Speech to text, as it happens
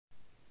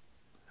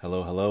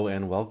Hello, hello,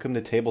 and welcome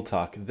to Table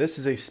Talk. This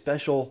is a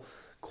special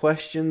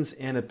questions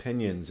and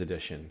opinions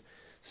edition,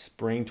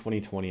 spring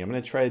 2020. I'm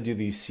going to try to do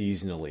these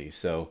seasonally.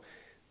 So,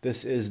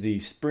 this is the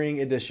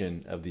spring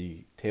edition of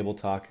the Table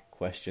Talk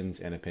questions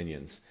and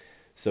opinions.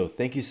 So,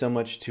 thank you so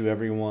much to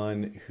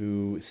everyone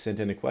who sent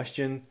in a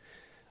question.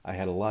 I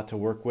had a lot to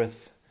work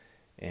with,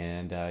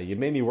 and you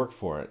made me work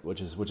for it,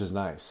 which is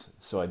nice.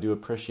 So, I do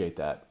appreciate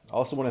that. I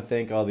also want to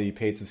thank all the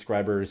paid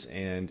subscribers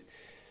and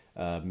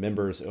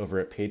members over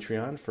at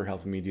Patreon for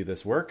helping me do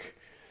this work.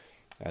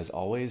 As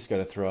always, got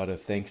to throw out a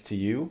thanks to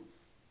you.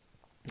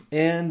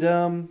 And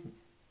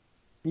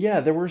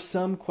there were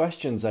some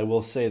questions I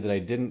will say that I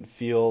didn't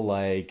feel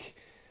like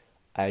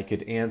I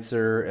could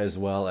answer as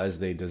well as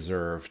they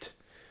deserved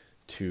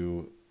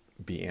to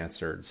be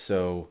answered.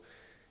 So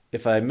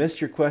if I missed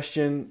your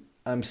question,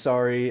 I'm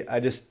sorry. I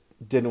just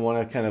didn't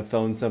want to kind of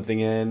phone something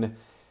in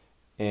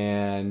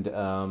and,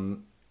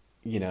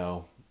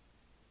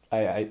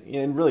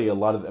 and really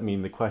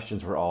the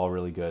questions were all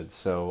really good.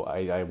 So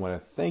I want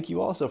to thank you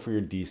also for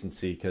your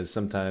decency, because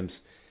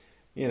sometimes,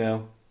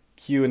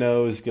 Q and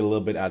O's get a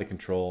little bit out of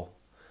control,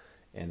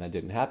 and that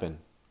didn't happen.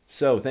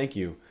 So thank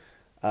you.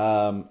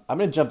 I'm going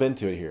to jump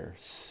into it here.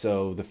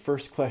 So the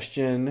first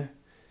question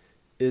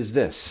is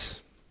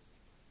this,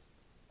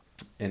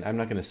 and I'm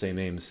not going to say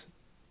names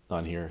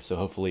on here. So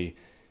hopefully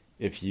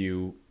if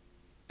you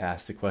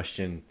ask the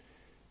question,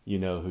 you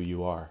know who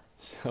you are.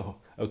 So,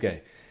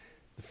 okay.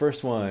 The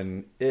first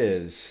one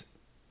is,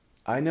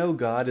 I know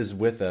God is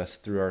with us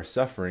through our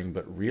suffering,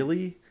 but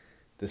really,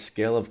 the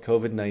scale of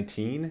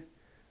COVID-19,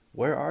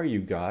 where are you,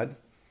 God?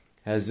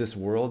 Has this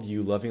world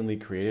you lovingly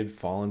created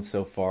fallen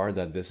so far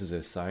that this is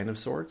a sign of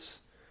sorts?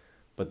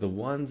 But the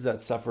ones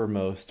that suffer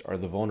most are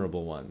the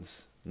vulnerable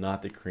ones,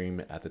 not the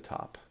cream at the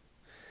top.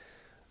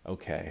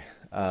 Okay,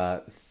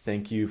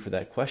 thank you for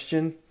that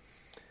question.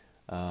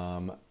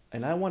 And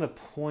I want to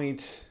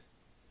point,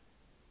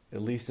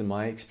 at least in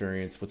my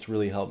experience, what's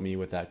really helped me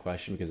with that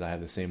question, because I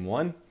have the same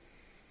one,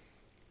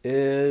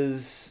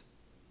 is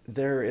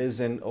there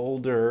is an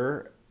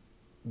older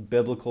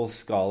biblical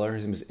scholar.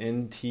 His name is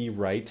N.T.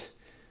 Wright.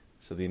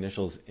 So the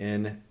initial is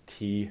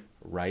N.T.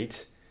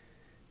 Wright.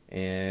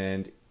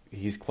 And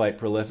he's quite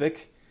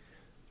prolific.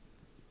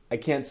 I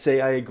can't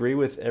say I agree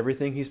with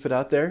everything he's put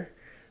out there,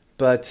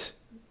 but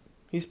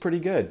he's pretty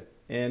good.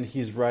 And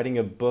he's writing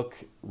a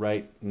book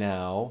right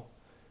now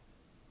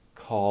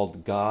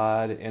called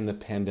God and the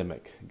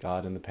Pandemic,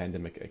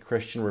 a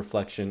Christian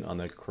reflection on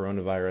the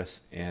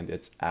coronavirus and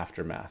its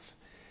aftermath.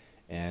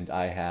 And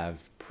I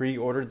have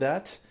pre-ordered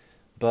that,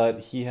 but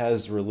he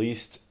has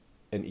released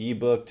an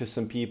ebook to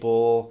some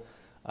people.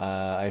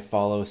 I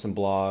follow some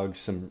blogs,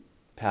 some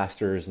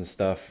pastors and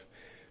stuff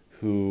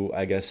who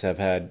I guess have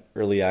had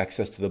early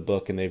access to the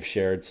book, and they've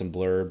shared some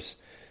blurbs.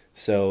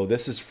 So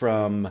this is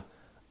from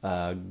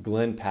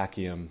Glenn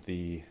Packiam,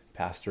 the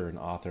pastor and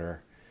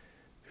author,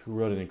 who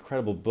wrote an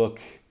incredible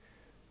book.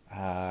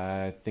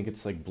 I think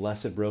it's like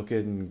Blessed,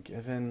 Broken,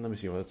 Given. Let me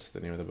see, what's the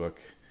name of the book?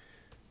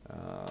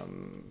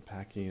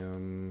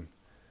 Packiam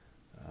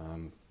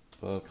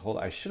book.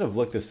 I should have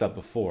looked this up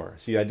before.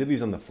 See, I did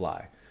these on the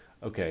fly.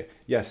 Okay,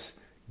 yes.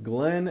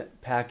 Glenn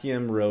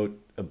Packiam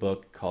wrote a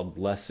book called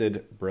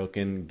Blessed,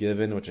 Broken,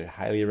 Given, which I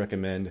highly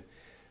recommend.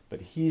 But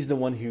he's the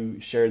one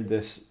who shared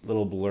this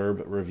little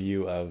blurb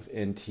review of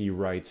N.T.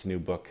 Wright's new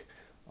book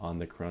on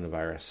the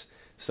coronavirus.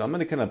 So I'm going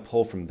to kind of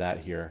pull from that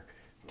here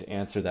to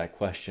answer that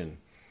question.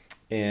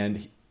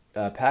 And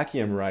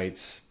Packiam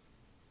writes,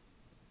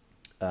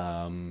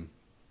 the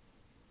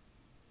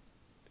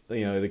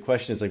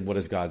question is like, what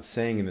is God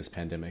saying in this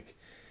pandemic?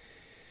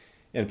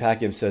 And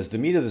Packiam says, the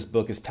meat of this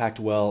book is packed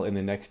well in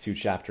the next two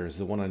chapters,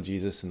 the one on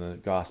Jesus and the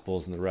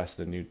Gospels and the rest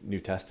of the New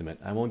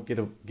Testament. I won't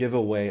give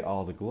away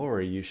all the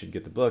glory. You should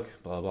get the book,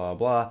 blah, blah,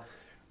 blah.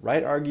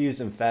 Wright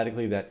argues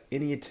emphatically that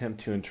any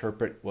attempt to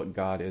interpret what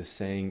God is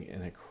saying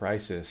in a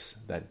crisis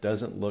that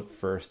doesn't look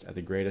first at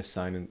the greatest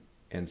sign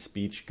and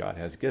speech God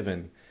has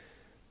given,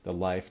 the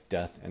life,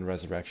 death, and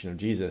resurrection of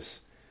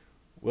Jesus,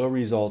 will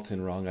result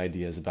in wrong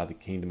ideas about the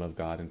kingdom of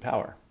God and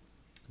power.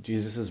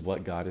 Jesus is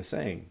what God is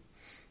saying.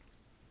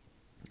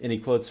 And he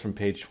quotes from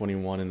page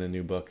 21 in the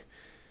new book,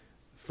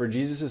 for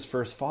Jesus'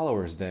 first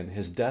followers, then,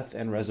 his death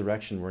and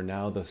resurrection were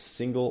now the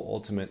single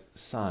ultimate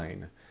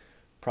sign.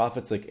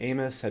 Prophets like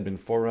Amos had been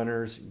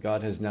forerunners.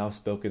 God has now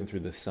spoken through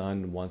the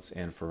Son once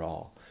and for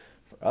all.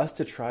 For us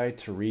to try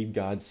to read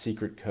God's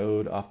secret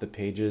code off the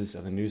pages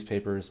of the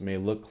newspapers may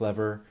look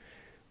clever.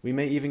 We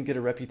may even get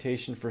a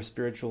reputation for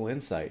spiritual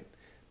insight.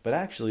 But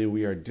actually,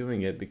 we are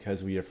doing it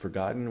because we have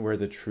forgotten where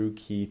the true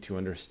key to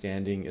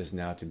understanding is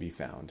now to be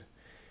found.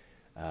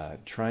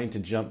 Trying to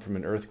jump from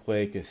an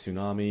earthquake, a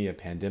tsunami, a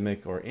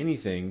pandemic, or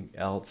anything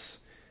else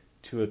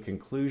to a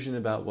conclusion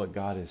about what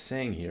God is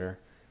saying here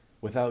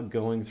without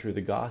going through the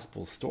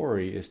gospel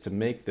story is to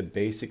make the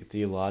basic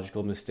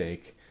theological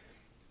mistake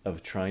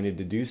of trying to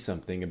deduce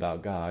something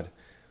about God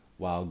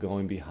while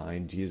going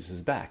behind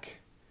Jesus' back.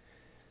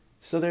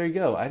 So there you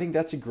go. I think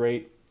that's a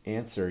great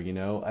answer,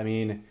 I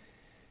mean,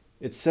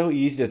 it's so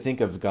easy to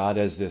think of God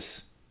as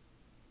this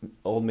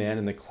old man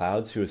in the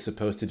clouds who is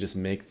supposed to just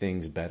make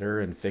things better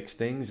and fix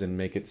things and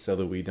make it so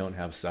that we don't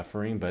have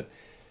suffering. But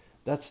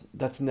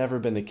that's never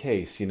been the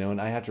case,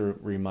 and I have to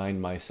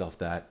remind myself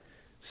that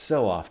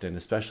so often,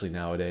 especially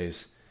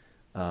nowadays.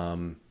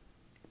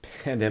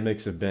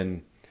 Pandemics have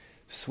been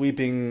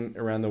sweeping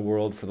around the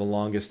world for the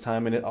longest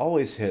time, and it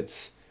always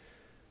hits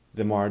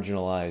the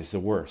marginalized the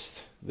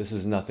worst. This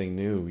is nothing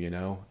new,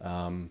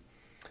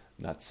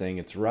 not saying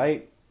it's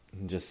right.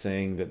 I'm just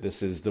saying that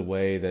this is the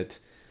way that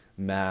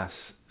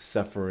mass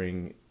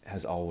suffering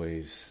has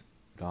always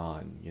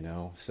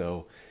gone,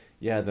 So,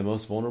 yeah, the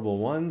most vulnerable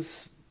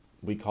ones,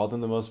 we call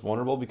them the most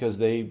vulnerable because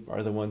they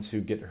are the ones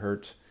who get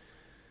hurt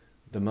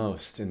the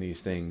most in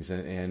these things.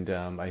 And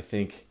I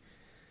think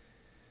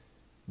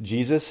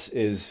Jesus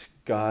is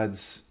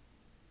God's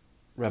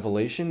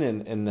revelation,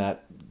 and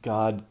that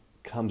God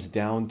comes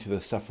down to the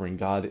suffering.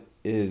 God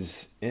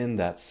is in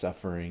that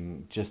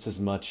suffering just as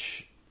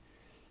much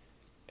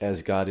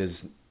as God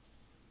is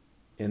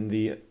in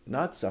the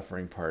not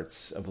suffering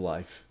parts of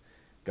life.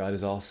 God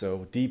is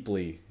also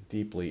deeply,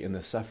 deeply in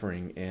the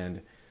suffering,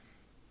 and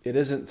it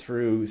isn't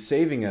through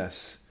saving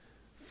us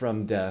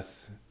from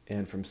death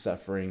and from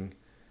suffering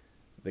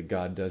that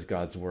God does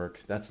God's work.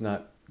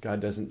 God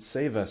doesn't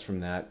save us from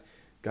that.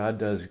 God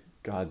does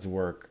God's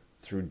work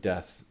through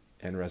death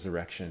and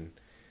resurrection.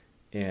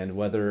 And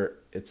whether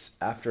it's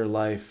after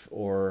life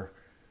or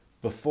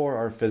before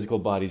our physical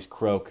bodies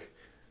croak,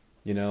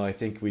 I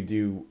think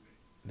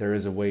there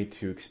is a way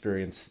to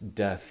experience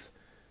death,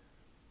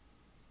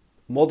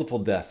 multiple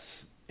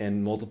deaths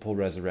and multiple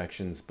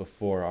resurrections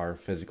before our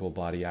physical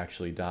body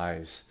actually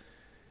dies.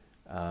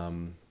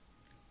 And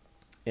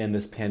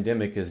this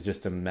pandemic is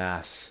just a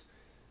mass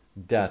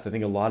death. I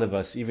think a lot of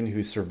us, even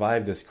who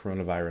survived this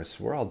coronavirus,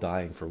 we're all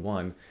dying for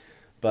one,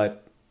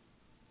 but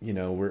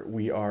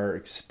we are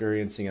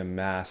experiencing a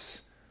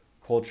mass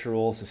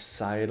cultural,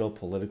 societal,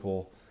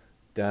 political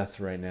death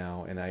right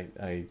now, and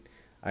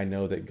I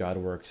know that God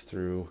works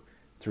through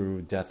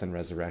death and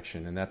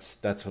resurrection, and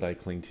that's what I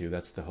cling to.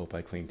 That's the hope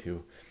I cling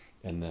to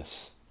in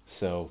this.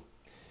 So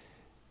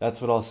that's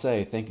what I'll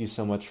say. Thank you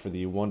so much for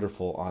the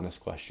wonderful,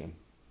 honest question.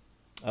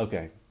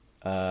 Okay,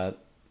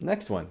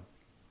 next one.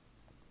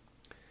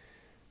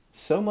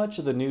 So much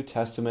of the New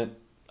Testament,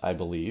 I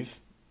believe,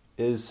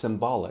 is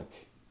symbolistic,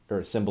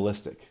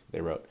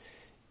 they wrote,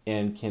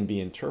 and can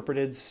be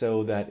interpreted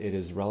so that it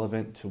is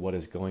relevant to what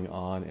is going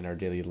on in our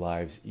daily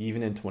lives,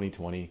 even in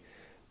 2020,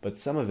 but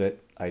some of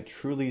it I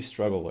truly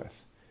struggle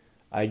with.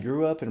 I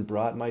grew up and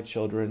brought my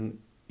children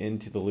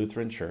into the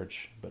Lutheran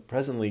Church, but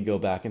presently go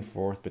back and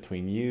forth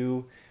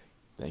between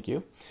thank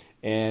you,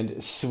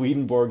 and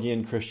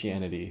Swedenborgian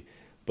Christianity,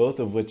 both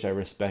of which I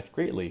respect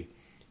greatly.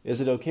 Is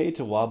it okay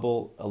to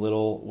wobble a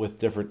little with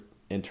different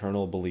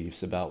internal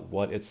beliefs about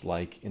what it's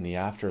like in the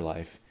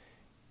afterlife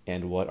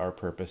and what our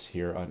purpose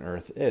here on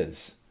earth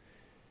is?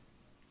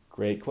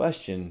 Great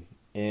question.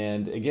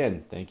 And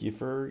again, thank you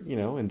for,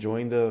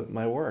 enjoying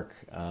my work.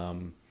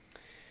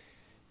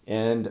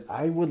 And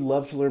I would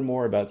love to learn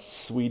more about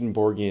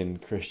Swedenborgian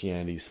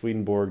Christianity.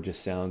 Swedenborg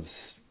just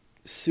sounds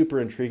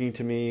super intriguing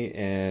to me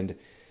and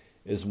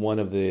is one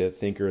of the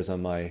thinkers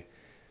on my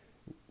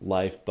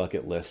life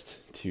bucket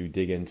list to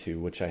dig into,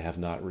 which I have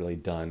not really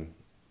done.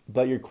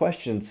 But your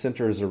question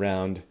centers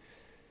around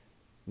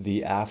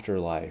the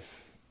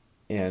afterlife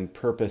and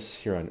purpose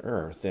here on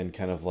earth, and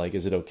kind of like,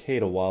 is it okay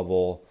to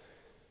wobble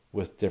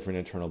with different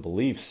internal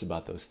beliefs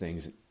about those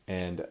things?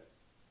 And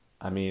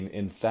I mean,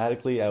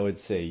 emphatically, I would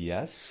say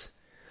yes.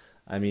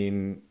 I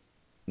mean,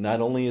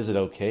 not only is it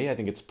okay, I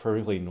think it's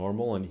perfectly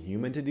normal and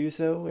human to do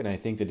so. And I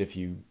think that if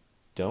you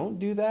don't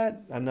do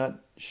that, I'm not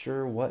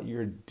sure what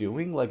you're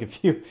doing. Like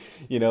if you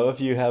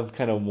have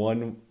kind of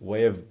one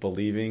way of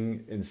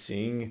believing and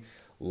seeing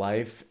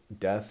life,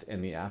 death,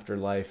 and the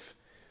afterlife,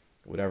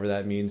 whatever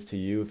that means to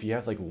you, if you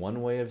have like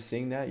one way of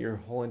seeing that your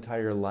whole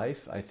entire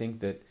life, I think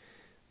that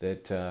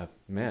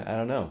man, I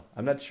don't know.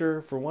 I'm not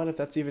sure, for one, if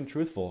that's even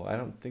truthful. I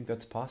don't think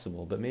that's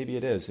possible, but maybe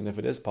it is. And if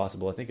it is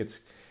possible, I think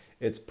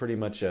it's pretty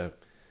much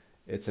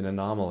it's an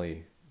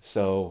anomaly.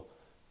 So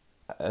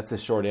that's a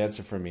short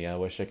answer for me. I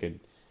wish I could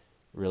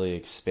really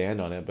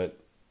expand on it, but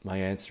my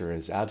answer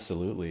is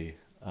absolutely.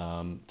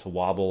 To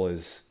wobble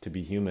is to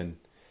be human.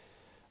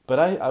 But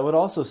I would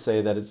also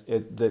say that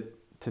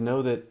that to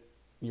know that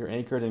you're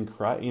anchored in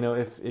Christ.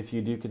 If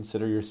you do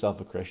consider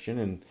yourself a Christian,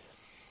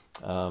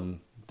 and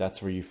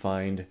that's where you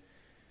find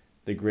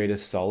the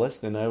greatest solace,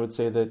 then I would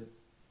say that,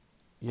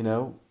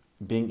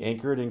 being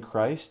anchored in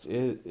Christ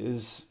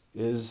is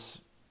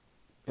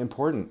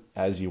important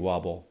as you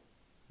wobble,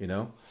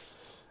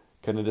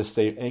 kind of just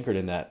stay anchored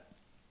in that.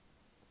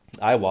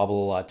 I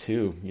wobble a lot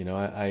too.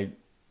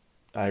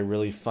 I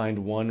really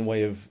find one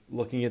way of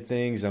looking at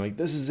things. I'm like,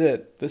 this is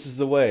it. This is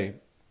the way.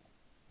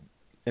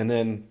 And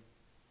then,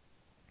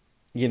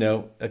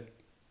 a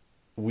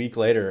week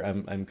later,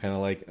 I'm kind of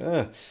like,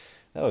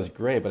 that was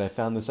great, but I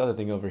found this other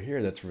thing over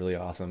here that's really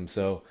awesome.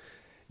 So,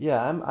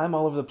 yeah, I'm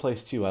all over the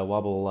place too. I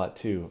wobble a lot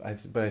too.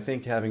 But I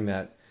think having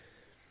that,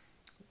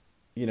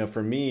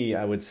 for me,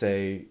 I would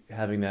say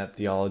having that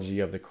theology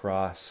of the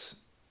cross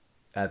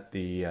at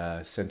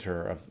the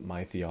center of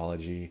my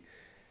theology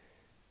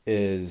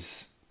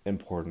is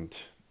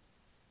important.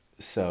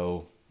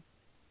 So,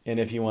 and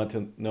if you want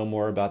to know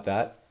more about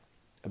that,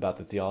 about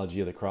the theology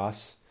of the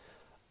cross,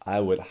 I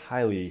would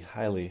highly,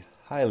 highly,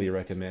 highly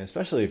recommend,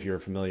 especially if you're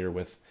familiar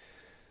with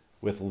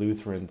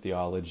Lutheran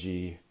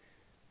theology,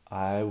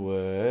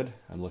 I'm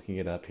looking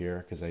it up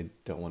here because I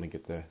don't want to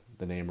get the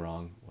name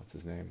wrong. What's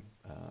his name?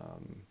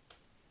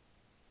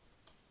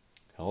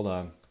 Hold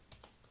on.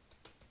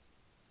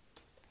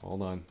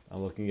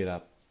 I'm looking it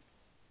up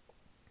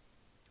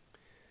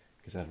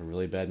because I have a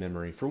really bad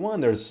memory. For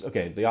one,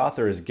 the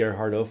author is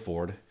Gerhard O.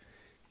 Forde.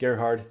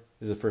 Gerhard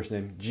is the first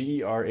name,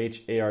 Gerhard,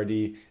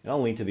 and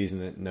I'll link to these in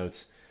the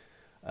notes.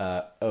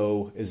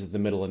 O is the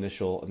middle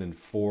initial, and then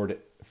Forde,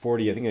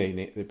 I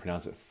think they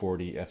pronounce it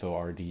Forde,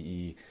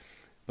 Forde,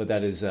 but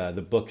that is,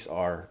 the books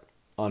are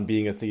on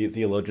being a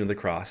theologian of the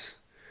cross,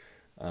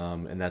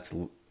 and that's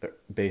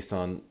based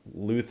on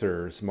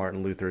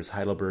Martin Luther's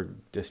Heidelberg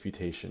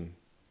Disputation.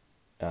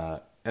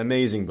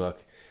 Amazing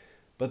book,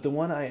 but the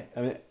one I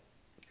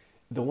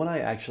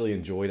actually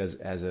enjoyed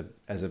as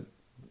a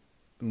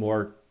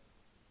more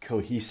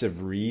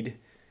cohesive read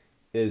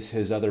is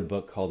his other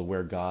book called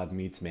Where God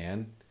Meets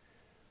Man,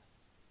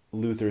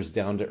 Luther's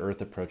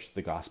down-to-earth approach to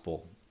the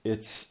gospel.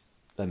 It's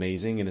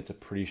amazing, and it's a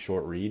pretty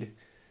short read.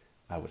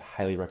 I would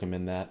highly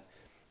recommend that.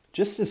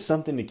 Just as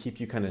something to keep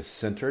you kind of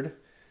centered,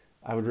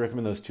 I would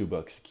recommend those two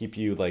books. Keep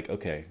you like,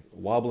 okay,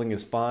 wobbling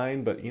is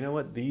fine, but you know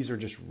what? These are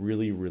just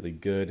really, really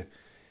good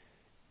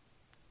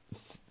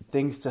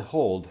things to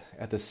hold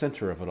at the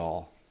center of it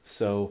all.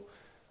 So,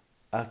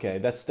 okay,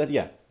 that's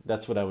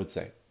what I would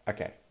say.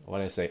 Okay, what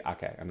did I say?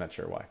 Okay, I'm not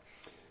sure why.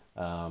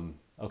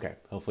 Okay,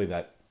 hopefully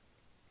that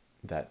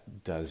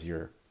does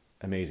your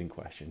amazing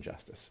question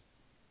justice.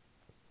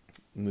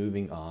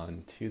 Moving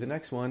on to the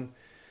next one.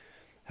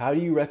 How do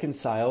you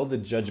reconcile the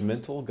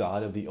judgmental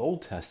God of the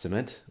Old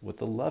Testament with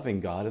the loving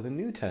God of the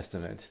New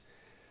Testament?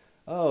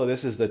 Oh,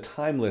 this is the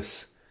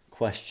timeless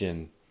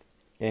question.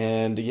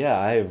 And yeah,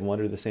 I have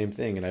wondered the same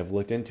thing, and I've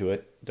looked into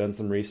it, done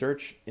some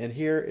research, and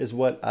here is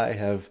what I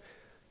have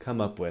come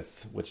up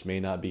with, which may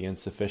not be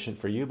insufficient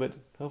for you, but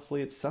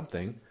hopefully it's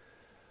something.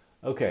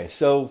 Okay,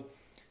 so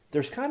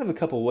there's kind of a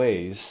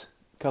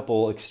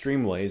couple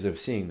extreme ways of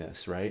seeing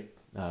this, right?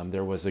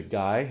 There was a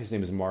guy, his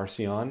name is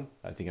Marcion,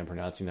 I think I'm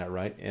pronouncing that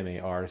right,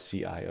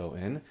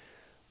 Marcion,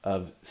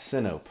 of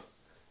Sinope.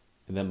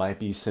 And that might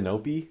be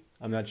Sinope,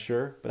 I'm not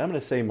sure, but I'm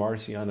going to say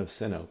Marcion of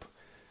Sinope.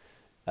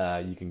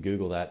 You can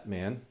Google that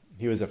man.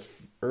 He was an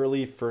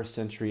early first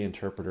century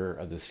interpreter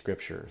of the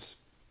scriptures.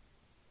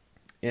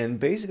 And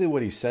basically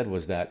what he said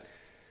was that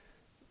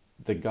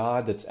the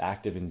God that's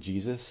active in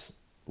Jesus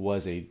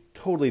was a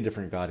totally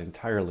different God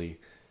entirely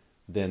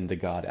than the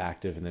God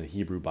active in the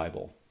Hebrew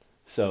Bible.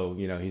 So,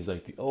 he's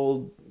like the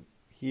old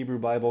Hebrew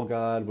Bible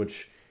God,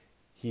 which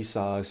he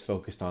saw as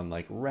focused on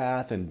like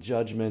wrath and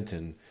judgment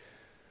and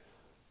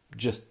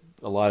just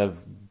a lot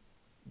of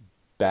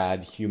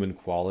bad human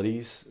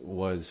qualities,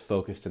 was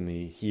focused in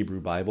the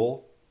Hebrew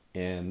Bible,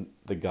 and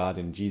the God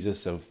in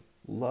Jesus of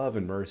love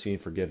and mercy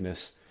and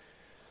forgiveness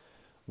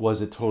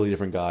was a totally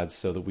different God.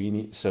 So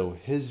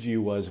his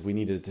view was we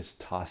needed to just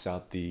toss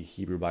out the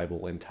Hebrew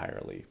Bible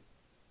entirely.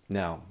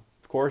 Now,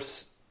 of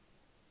course,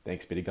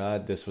 thanks be to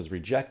God, this was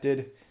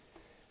rejected.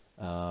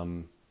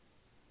 And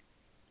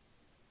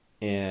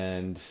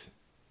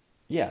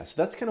yeah,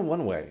 so that's kind of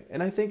one way.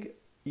 And I think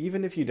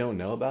even if you don't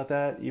know about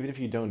that, even if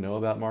you don't know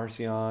about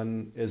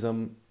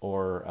Marcionism,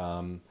 or,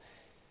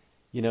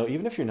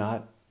 even if you're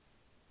not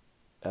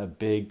a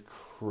big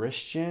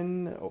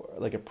Christian, or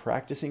like a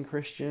practicing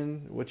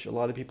Christian, which a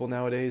lot of people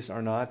nowadays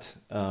are not,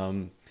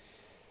 I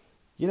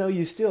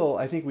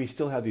think we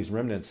still have these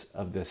remnants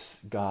of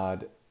this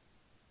God,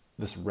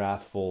 this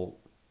wrathful,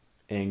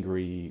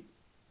 angry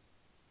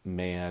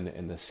man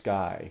in the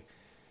sky,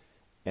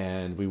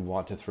 and we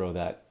want to throw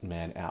that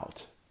man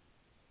out.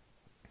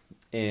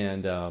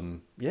 And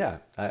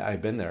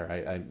I've been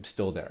there. I'm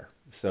still there.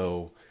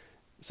 So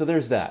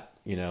there's that,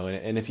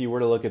 and if you were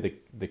to look at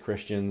the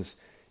Christians,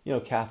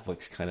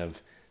 Catholics kind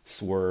of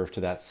swerve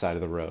to that side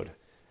of the road,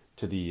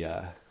 to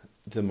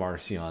the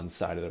Marcion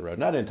side of the road.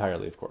 Not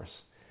entirely, of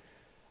course,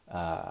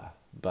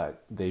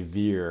 but they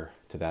veer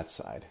to that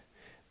side.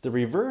 The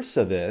reverse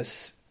of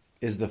this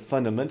is the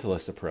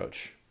fundamentalist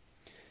approach.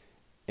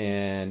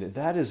 And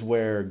that is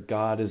where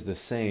God is the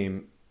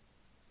same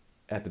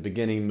at the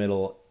beginning,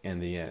 middle,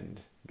 and the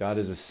end. God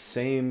is the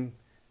same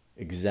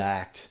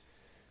exact.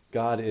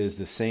 God is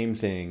the same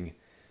thing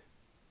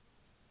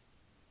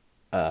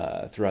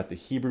throughout the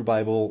Hebrew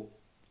Bible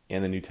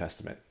and the New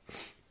Testament.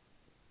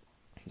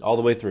 All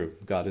the way through,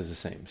 God is the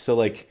same. So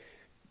like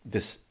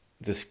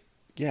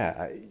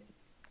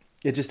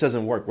it just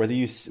doesn't work. Whether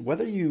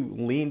you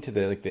lean to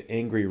the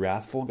angry,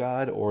 wrathful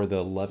God or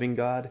the loving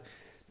God,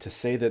 to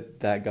say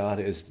that God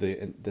is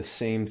the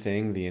same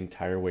thing the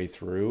entire way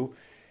through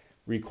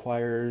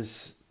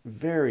requires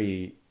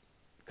very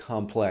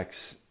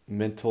complex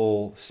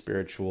mental,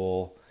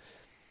 spiritual,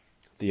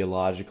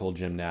 theological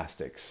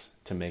gymnastics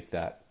to make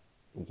that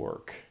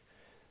work.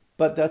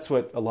 But that's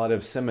what a lot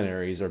of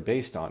seminaries are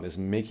based on, is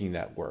making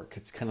that work.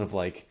 It's kind of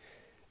like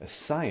a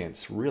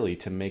science, really,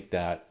 to make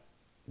that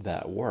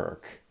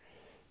work.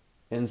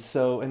 And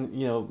so,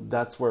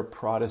 that's where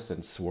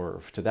Protestants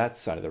swerve to that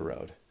side of the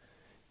road,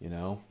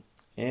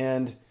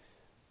 And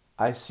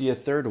I see a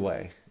third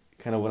way.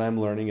 Kind of what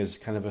I'm learning is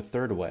kind of a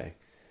third way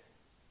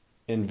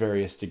in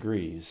various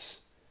degrees.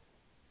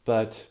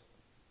 But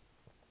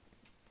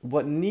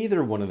what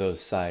neither one of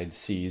those sides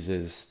sees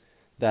is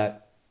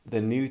that the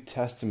New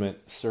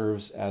Testament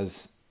serves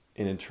as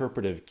an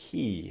interpretive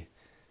key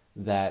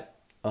that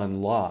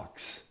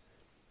unlocks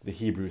the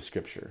Hebrew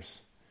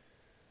Scriptures.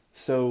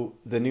 So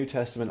the New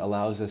Testament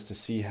allows us to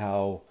see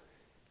how,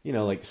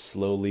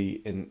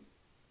 slowly and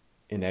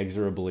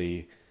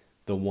inexorably,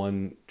 the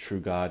one true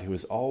God, who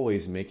is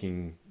always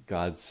making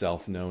God's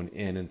self known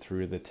in and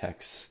through the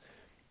texts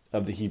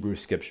of the Hebrew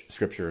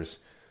Scriptures,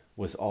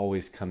 was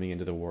always coming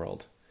into the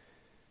world.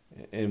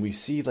 And we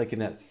see,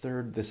 in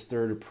this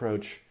third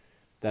approach,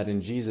 that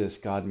in Jesus,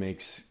 God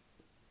makes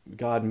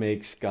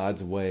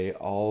God's way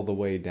all the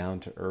way down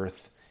to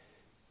earth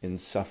in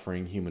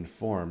suffering human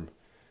form.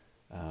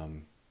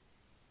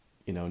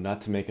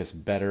 Not to make us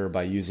better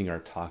by using our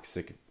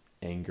toxic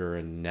anger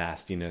and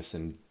nastiness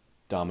and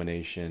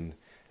domination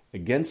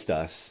against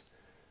us,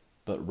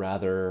 but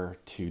rather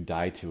to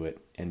die to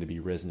it and to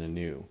be risen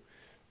anew,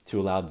 to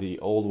allow the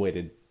old way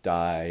to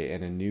die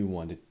and a new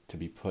one to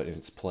be put in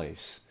its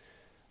place.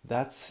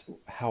 That's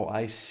how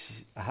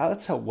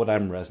what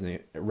I'm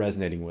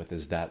resonating with,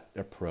 is that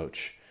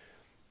approach.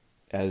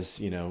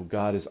 As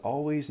God is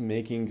always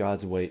making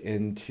God's way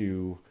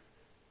into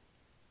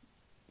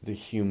the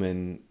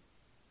human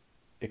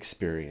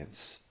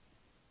experience,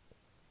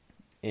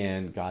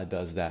 and God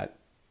does that.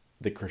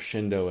 The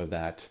crescendo of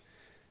that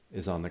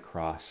is on the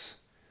cross,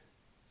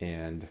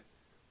 and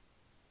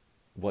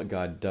what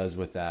God does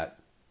with that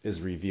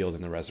is revealed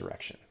in the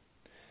resurrection.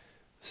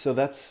 So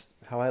that's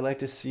how I like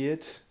to see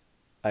it.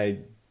 I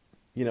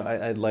am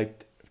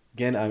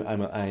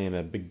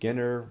a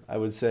beginner, I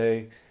would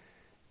say,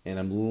 and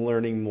I'm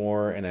learning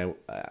more, and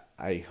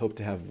I hope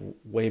to have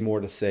way more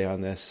to say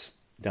on this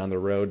down the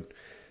road.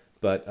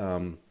 But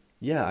I'm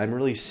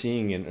really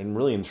seeing and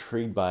really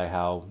intrigued by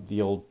how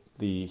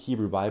the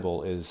Hebrew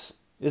Bible is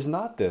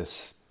not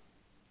this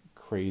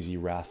crazy,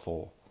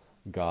 wrathful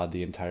God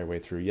the entire way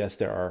through. Yes,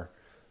 there are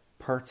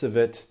parts of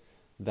it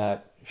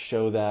that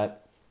show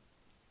that,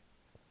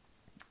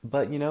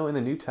 but in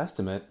the New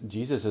Testament,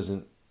 Jesus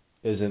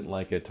isn't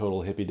like a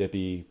total hippy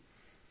dippy,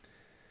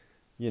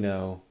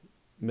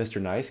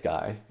 Mr. Nice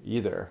Guy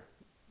either.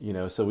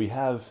 So we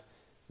have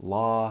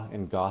law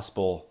and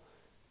gospel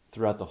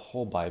throughout the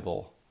whole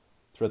Bible,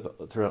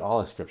 throughout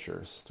all the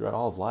scriptures, throughout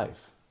all of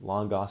life.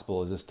 Law and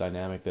gospel is this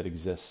dynamic that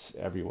exists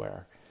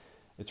everywhere.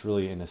 It's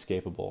really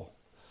inescapable.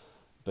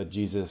 But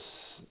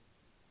Jesus'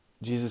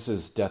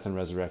 death and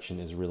resurrection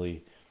is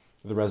really,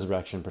 the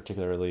resurrection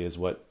particularly, is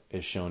what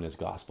is shown as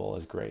gospel,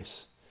 as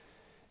grace.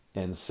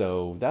 And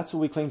so that's what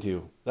we cling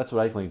to. That's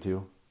what I cling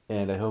to.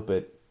 And I hope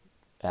it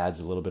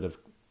adds a little bit of,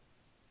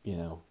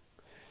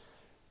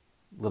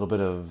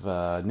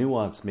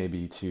 nuance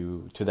maybe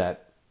to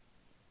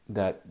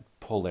that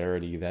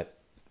polarity, that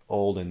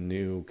old and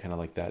new, kind of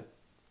like that,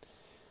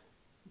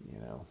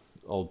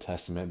 Old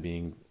Testament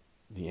being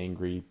the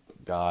angry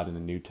God and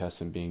the New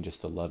Testament being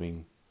just a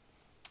loving,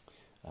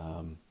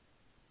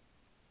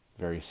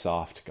 very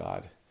soft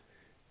God.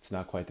 It's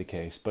not quite the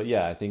case, but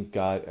yeah, I think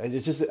God. I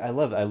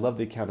love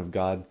the account of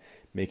God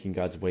making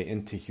God's way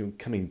into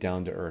coming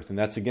down to earth, and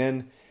that's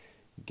again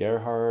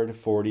Gerhard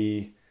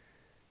Forde,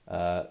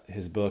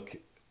 his book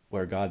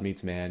Where God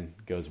Meets Man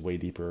goes way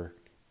deeper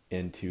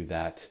into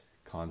that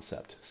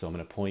concept. So I'm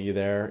going to point you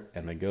there,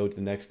 and I'm going to go to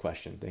the next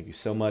question. Thank you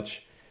so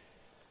much.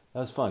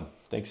 That was fun.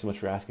 Thanks so much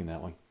for asking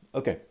that one.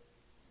 Okay.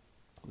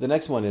 The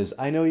next one is,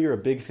 I know you're a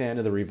big fan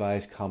of the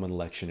Revised Common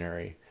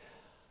Lectionary.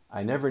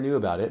 I never knew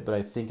about it, but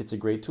I think it's a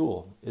great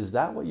tool. Is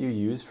that what you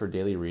use for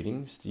daily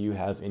readings? Do you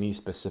have any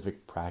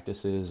specific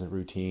practices and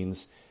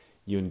routines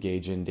you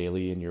engage in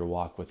daily in your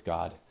walk with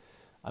God?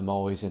 I'm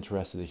always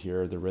interested to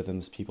hear the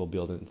rhythms people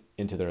build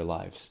into their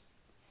lives.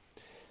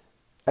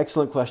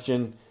 Excellent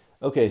question.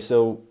 Okay,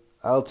 so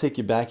I'll take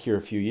you back here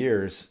a few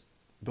years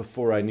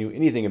before I knew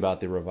anything about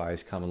the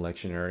Revised Common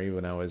Lectionary,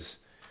 when I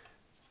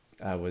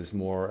was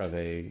more of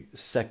a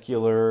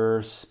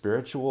secular,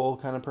 spiritual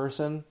kind of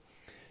person,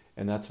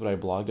 and that's what I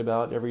blogged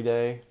about every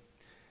day.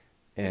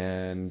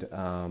 And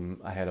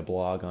I had a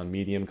blog on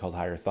Medium called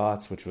Higher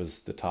Thoughts, which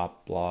was the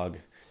top blog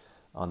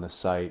on the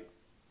site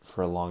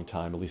for a long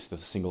time, at least the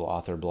single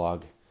author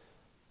blog,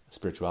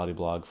 spirituality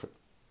blog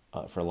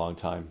for a long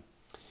time.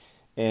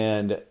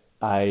 And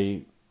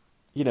I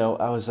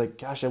was like,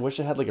 gosh, I wish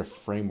I had like a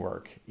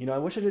framework. I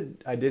wish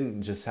I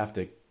didn't just have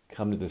to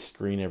come to the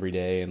screen every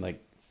day and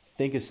like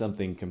think of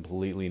something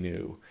completely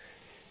new.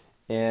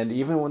 And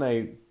even when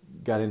I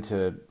got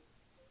into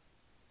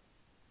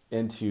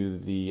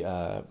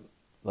the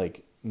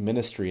like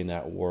ministry in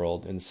that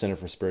world and Center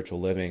for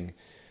Spiritual Living,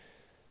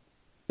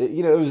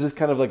 it was just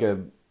kind of like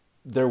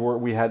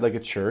we had like a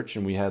church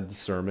and we had the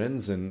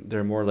sermons, and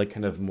they're more like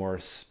kind of more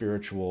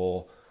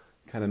spiritual,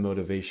 kind of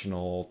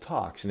motivational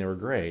talks, and they were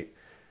great.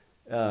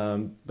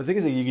 But the thing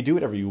is that you could do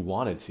whatever you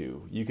wanted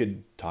to. You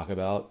could talk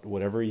about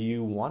whatever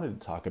you wanted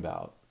to talk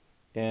about.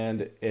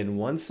 And in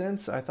one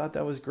sense, I thought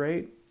that was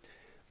great.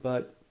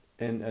 But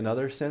in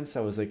another sense,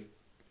 I was like,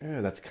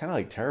 that's kind of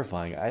like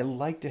terrifying. I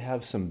like to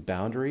have some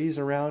boundaries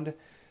around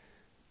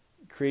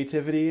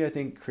creativity. I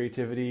think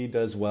creativity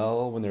does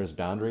well when there's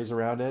boundaries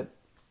around it.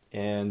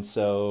 And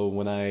so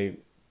when I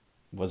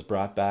was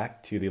brought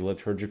back to the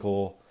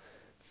liturgical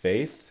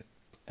faith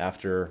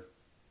after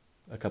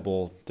a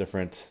couple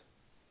different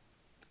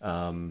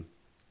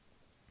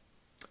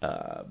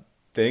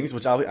things,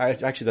 which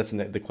actually that's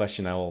the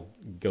question I will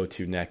go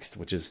to next,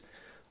 which is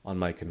on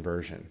my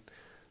conversion.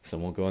 So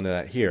I won't go into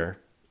that here.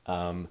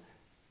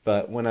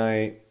 But when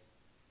I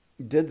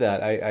did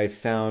that, I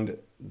found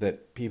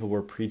that people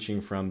were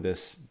preaching from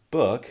this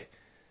book.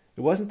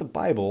 It wasn't the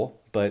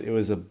Bible, but it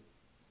was a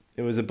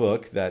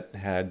book that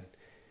had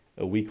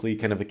a weekly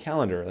kind of a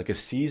calendar, like a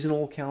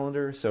seasonal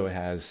calendar. So it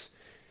has,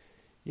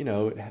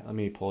 let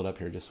me pull it up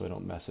here just so I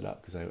don't mess it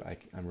up, because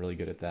I'm really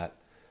good at that.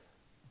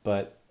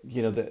 But,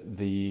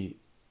 the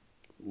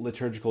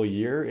liturgical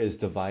year is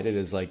divided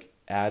as like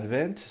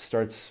Advent,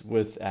 starts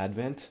with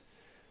Advent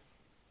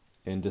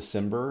in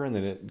December, and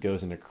then it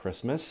goes into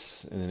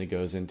Christmas, and then it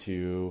goes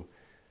into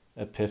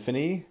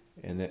Epiphany,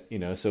 and that,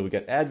 so we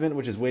got Advent,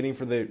 which is waiting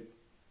for the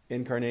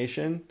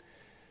incarnation,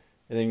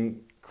 and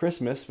then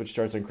Christmas, which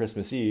starts on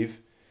Christmas Eve,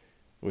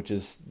 which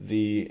is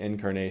the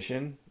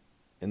incarnation,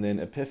 and then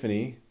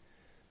Epiphany,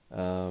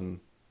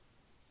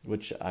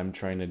 which I'm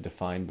trying to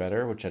define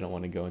better, which I don't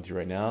want to go into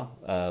right now.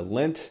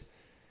 Lent,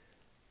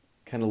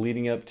 kind of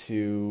leading up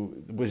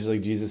to, which is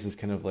like Jesus is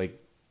kind of like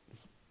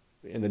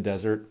in the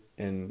desert,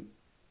 and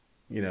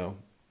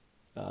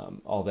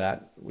all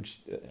that, which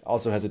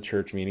also has a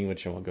church meaning,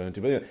 which I won't go into.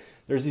 But anyway,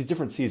 there's these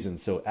different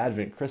seasons. So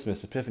Advent,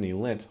 Christmas, Epiphany,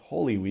 Lent,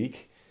 Holy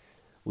Week,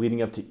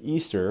 leading up to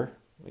Easter.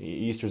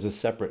 Easter's a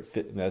separate,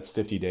 that's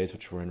 50 days,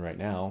 which we're in right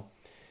now.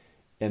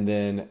 And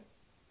then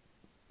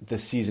the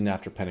season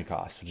after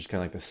Pentecost, which is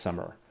kind of like the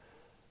summer.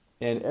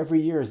 And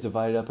every year is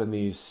divided up in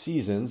these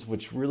seasons,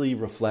 which really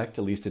reflect,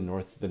 at least in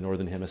the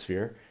Northern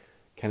Hemisphere,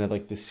 kind of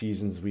like the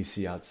seasons we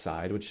see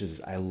outside, which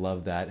is, I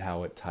love that,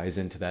 how it ties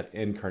into that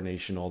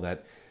incarnational,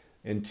 that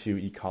into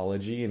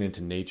ecology and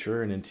into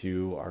nature and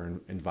into our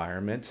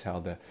environment,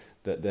 how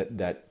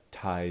that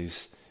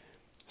ties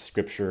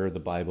Scripture, the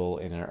Bible,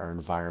 and our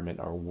environment,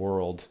 our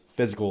world,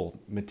 physical,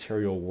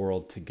 material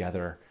world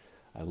together.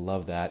 I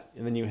love that.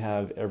 And then you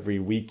have, every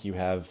week you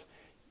have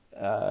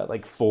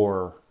like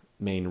 4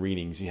 main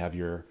readings. You have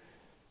your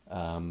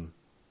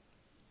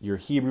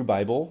Hebrew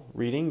Bible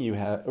reading. You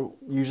have,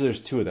 usually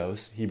there's 2 of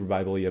those. Hebrew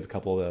Bible, you have a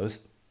couple of those.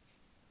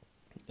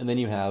 And then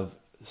you have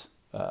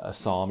a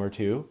psalm or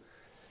 2.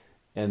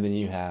 And then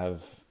you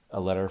have a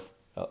letter,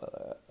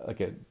 like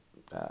a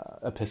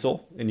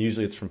epistle, and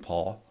usually it's from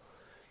Paul.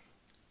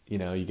 You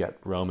got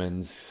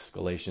Romans,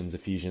 Galatians,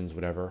 Ephesians,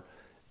 whatever.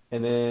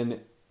 And then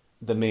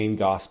the main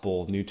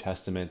gospel, New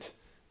Testament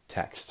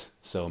text.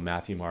 So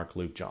Matthew, Mark,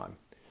 Luke, John.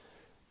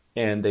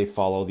 And they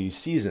follow these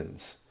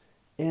seasons.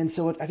 And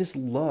so I just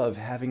love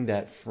having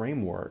that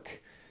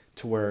framework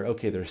to where,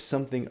 okay, there's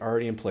something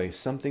already in place,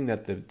 something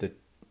that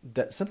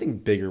something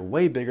bigger,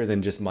 way bigger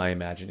than just my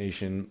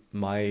imagination,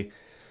 my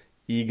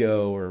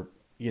ego, or,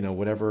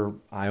 whatever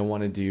I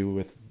want to do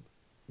with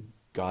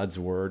God's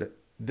word.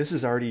 This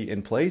is already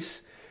in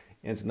place.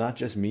 And it's not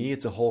just me,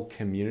 it's a whole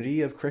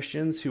community of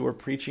Christians who are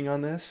preaching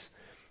on this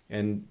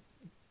and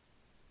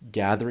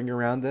gathering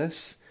around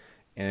this.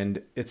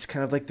 And it's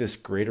kind of like this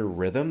greater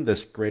rhythm,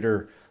 this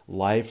greater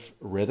life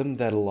rhythm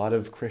that a lot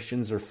of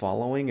Christians are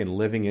following and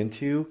living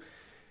into.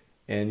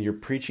 And you're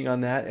preaching on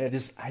that.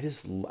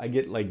 And I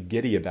get like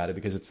giddy about it,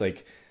 because it's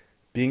like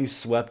being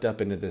swept up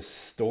into this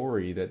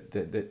story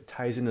that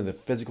ties into the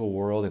physical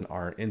world and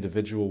our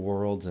individual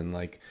worlds and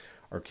like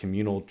our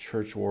communal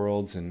church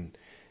worlds and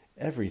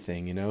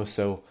everything,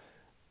 So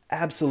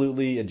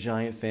absolutely a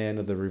giant fan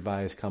of the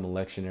Revised Common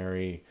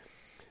Lectionary.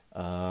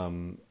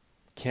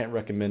 Can't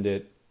recommend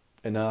it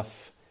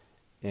enough.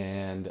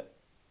 And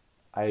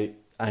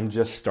I'm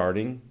just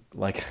starting,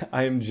 like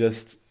I'm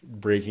just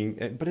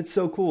breaking, but it's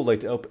so cool. Like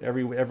to open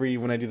every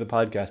when I do the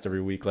podcast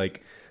every week,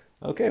 like,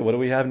 okay, what do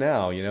we have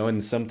now?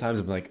 And sometimes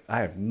I'm like, I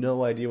have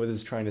no idea what this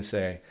is trying to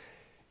say.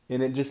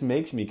 And it just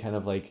makes me kind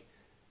of like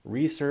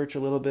research a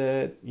little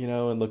bit,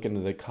 and look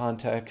into the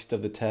context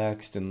of the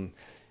text and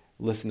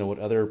listen to what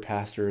other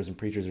pastors and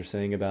preachers are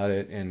saying about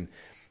it. And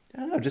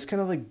I don't know, just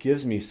kind of like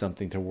gives me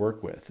something to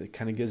work with. It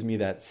kind of gives me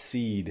that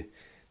seed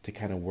to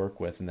kind of work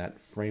with and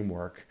that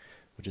framework,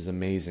 which is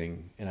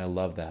amazing. And I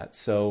love that.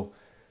 So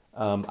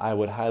I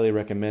would highly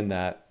recommend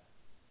that,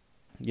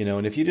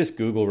 and if you just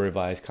Google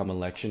Revised Common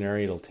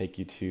Lectionary, it'll take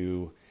you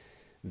to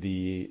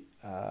the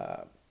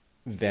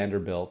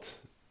Vanderbilt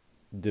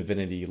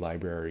Divinity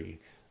Library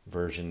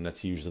version.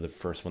 That's usually the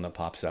first one that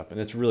pops up, and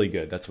it's really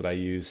good. That's what I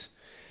use.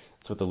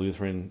 That's what the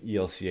Lutheran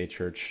ELCA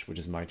church, which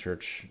is my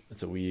church,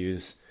 that's what we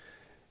use.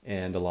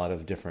 and a lot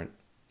of different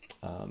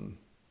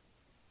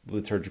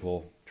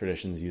liturgical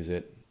traditions use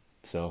it.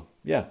 So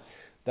yeah,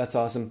 that's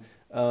awesome.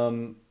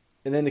 And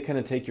then to kind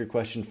of take your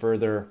question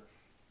further,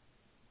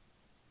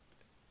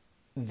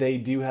 we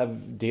do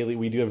have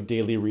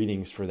daily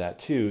readings for that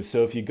too.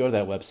 So if you go to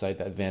that website,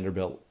 that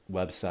Vanderbilt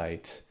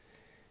website,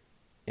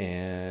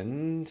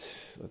 and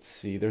let's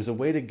see, there's a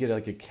way to get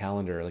like a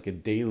calendar, like a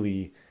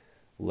daily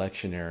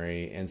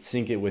lectionary, and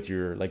sync it with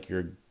your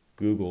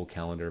Google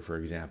Calendar, for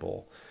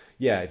example.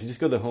 Yeah, if you just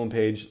go to the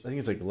homepage, I think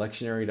it's like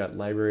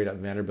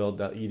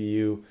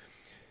lectionary.library.vanderbilt.edu.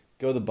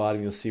 Go to the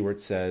bottom, you'll see where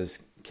it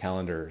says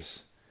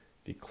calendars.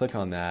 If you click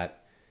on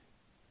that,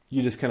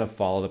 you just kind of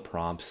follow the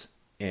prompts,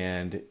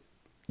 and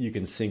you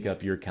can sync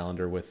up your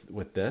calendar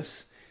with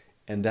this,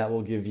 and that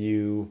will give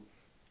you,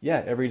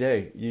 every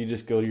day. You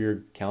just go to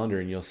your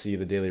calendar and you'll see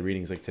the daily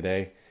readings. Like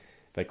today,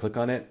 if I click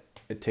on it,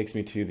 it takes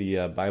me to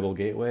the Bible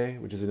Gateway,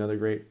 which is another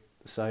great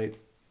site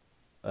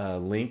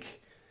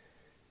link.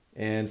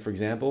 And for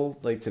example,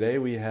 like today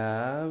we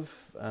have,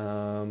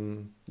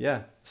 Psalm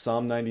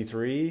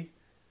 93,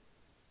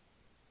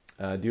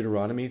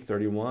 Deuteronomy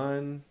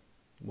 31,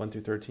 1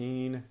 through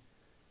 13,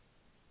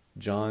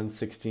 John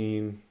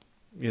 16,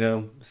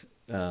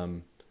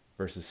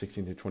 verses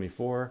 16 through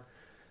 24.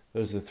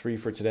 Those are the 3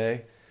 for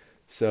today.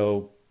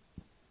 So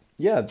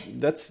yeah,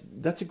 that's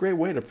a great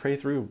way to pray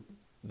through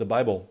the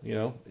Bible,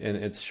 and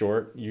it's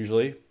short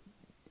usually.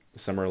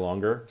 Some are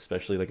longer,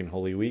 especially like in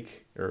Holy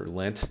Week or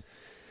Lent.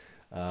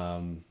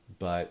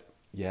 But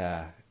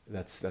yeah,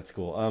 that's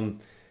cool.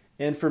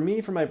 And for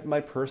me, for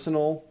my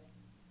personal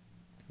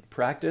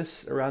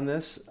practice around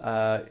this,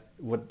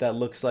 what that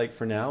looks like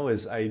for now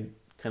is I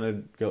kind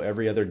of go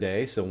every other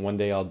day. So one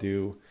day I'll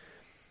do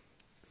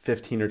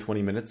 15 or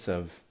 20 minutes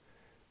of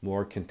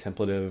more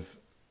contemplative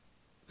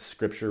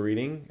scripture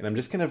reading. And I'm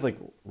just kind of like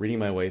reading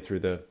my way through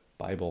the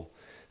Bible,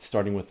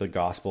 starting with the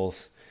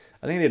Gospels.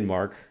 I think I did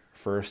Mark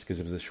first because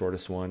it was the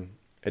shortest one.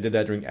 I did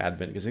that during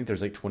Advent because I think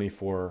there's like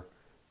 24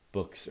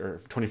 books or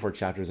 24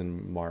 chapters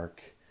in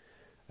Mark,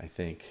 I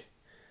think.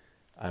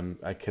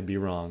 I could be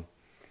wrong.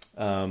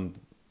 I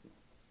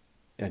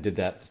did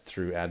that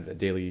through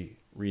daily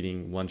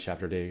reading, one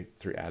chapter a day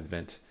through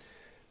Advent.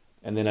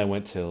 And then I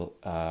went to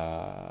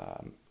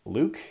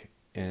Luke,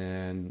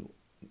 and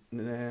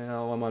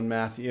now I'm on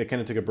Matthew. I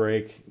kind of took a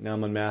break. Now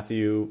I'm on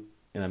Matthew,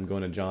 and I'm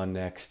going to John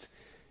next.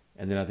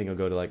 And then I think I'll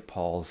go to like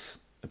Paul's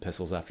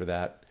epistles after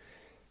that.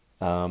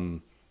 But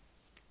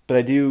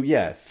I do,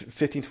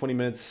 15, 20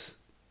 minutes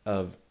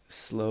of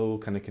slow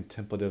kind of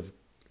contemplative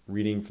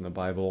reading from the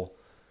Bible.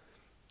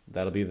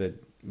 That'll be the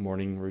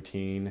morning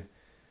routine.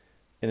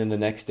 And then the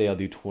next day I'll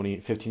do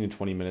 15 to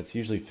 20 minutes,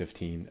 usually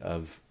 15,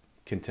 of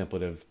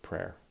contemplative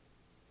prayer.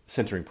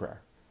 Centering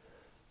prayer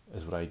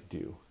is what I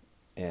do.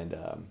 And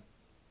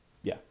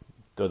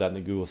throw that in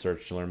the Google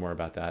search to learn more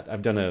about that.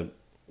 I've done a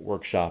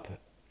workshop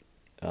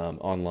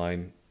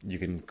online. You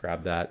can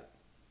grab that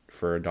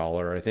for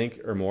 $1, I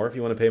think, or more. If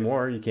you want to pay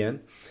more, you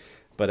can.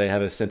 But I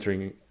have a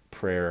centering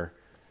prayer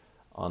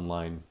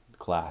online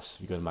class.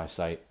 If you go to my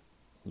site,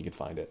 you can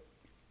find it.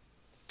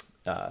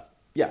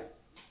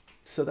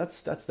 So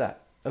that's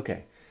that.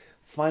 Okay.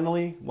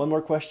 Finally, one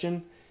more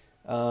question.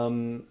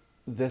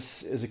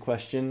 This is a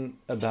question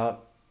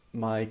about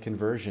my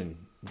conversion.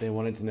 They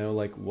wanted to know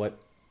like what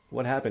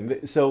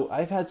happened. So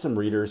I've had some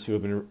readers who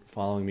have been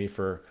following me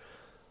for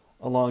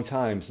a long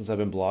time, since I've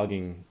been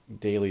blogging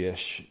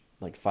daily-ish,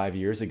 like 5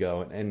 years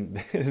ago, and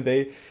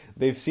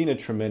they've seen a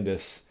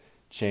tremendous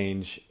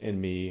change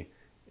in me,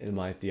 in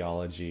my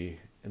theology,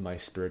 in my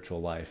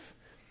spiritual life,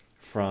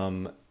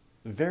 from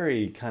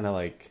very kind of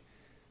like,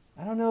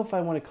 I don't know if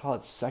I want to call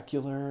it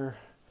secular.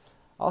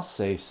 I'll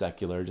say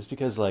secular, just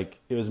because like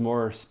it was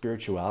more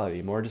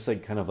spirituality, more just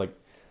like kind of like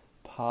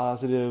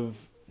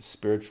positive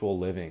spiritual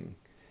living,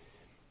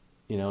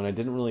 and I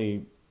didn't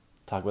really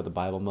talk about the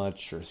Bible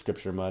much, or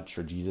scripture much,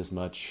 or Jesus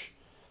much.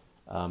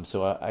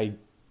 So I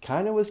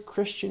kind of was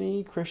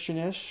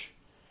Christianish.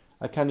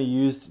 I kind of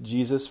used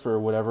Jesus for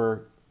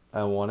whatever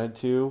I wanted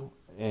to,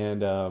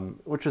 and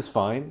which was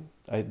fine.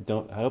 I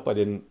hope I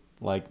didn't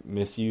like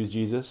misuse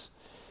Jesus,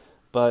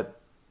 but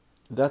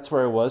that's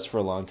where I was for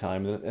a long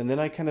time. And then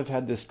I kind of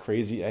had this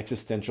crazy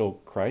existential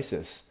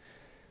crisis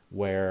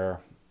where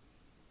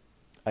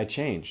I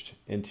changed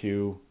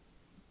into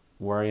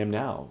where I am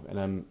now, and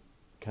I'm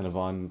kind of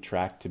on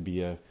track to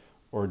be a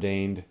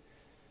ordained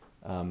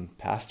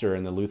pastor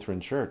in the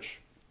Lutheran Church.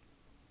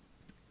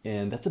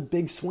 And that's a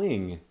big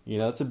swing.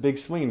 It's a big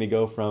swing to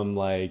go from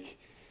like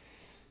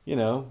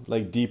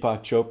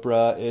Deepak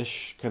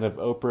Chopra-ish kind of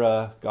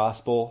Oprah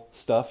gospel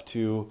stuff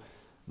to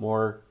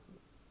more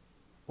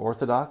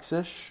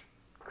Orthodox-ish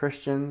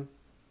Christian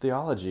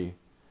theology.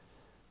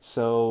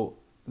 So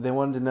they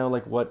wanted to know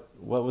like what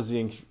was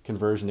the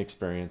conversion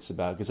experience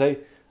about? Because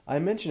I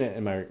mention it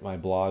in my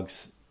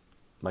blogs,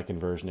 my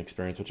conversion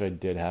experience, which I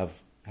did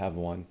have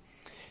one.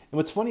 And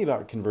what's funny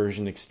about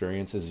conversion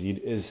experiences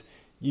is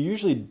you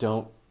usually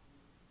don't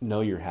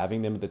know you're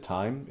having them at the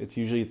time. It's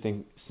usually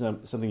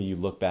something you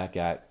look back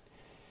at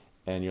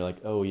and you're like,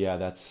 oh yeah,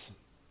 that's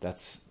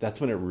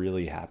when it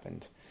really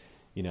happened.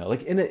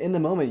 Like in the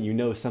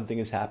moment, something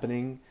is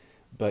happening,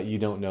 but you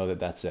don't know that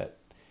that's it.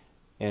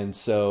 And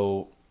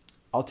so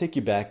I'll take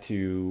you back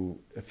to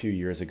a few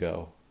years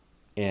ago.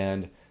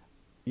 And,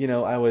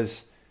 I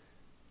was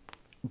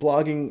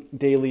blogging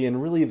daily,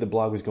 and really the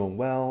blog was going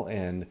well.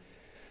 And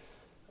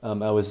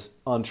I was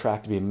on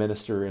track to be a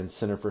minister in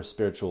Center for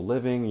Spiritual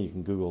Living. You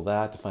can Google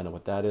that to find out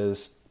what that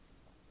is.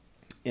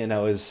 And I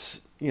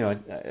was,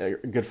 a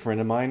good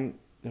friend of mine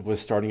was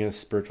starting a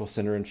spiritual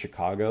center in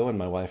Chicago, and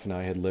my wife and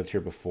I had lived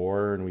here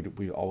before, and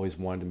we always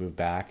wanted to move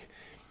back.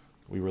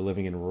 We were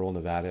living in rural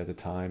Nevada at the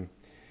time.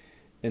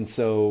 And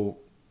so,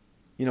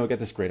 I got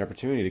this great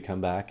opportunity to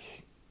come back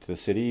to the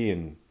city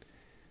and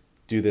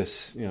do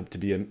this, to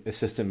be an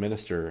assistant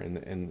minister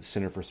in the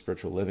Center for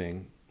Spiritual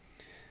Living.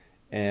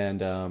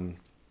 And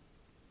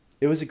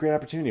it was a great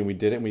opportunity. We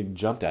did it, and we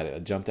jumped at it. I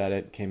jumped at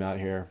it, came out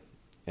here,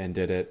 and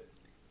did it.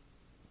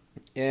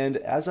 And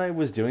as I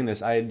was doing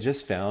this, I had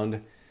just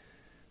found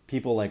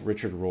people like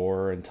Richard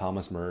Rohr and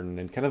Thomas Merton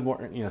and kind of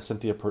more,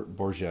 Cynthia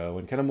Bourgeault,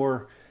 and kind of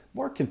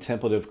more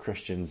contemplative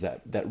Christians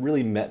that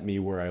really met me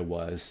where I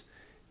was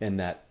in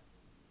that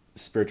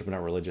spiritual but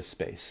not religious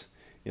space.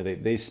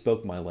 They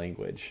spoke my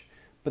language,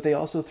 but they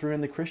also threw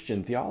in the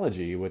Christian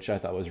theology, which I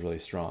thought was really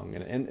strong.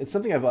 And it's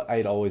something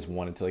I'd always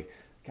wanted to,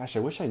 gosh, I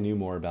wish I knew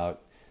more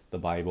about the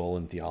Bible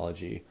and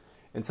theology.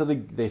 And so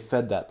they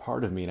fed that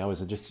part of me, and I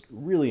was just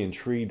really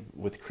intrigued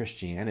with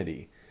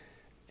Christianity.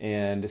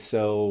 And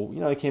so,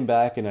 I came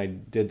back and I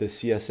did the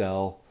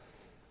CSL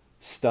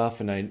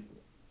stuff, and I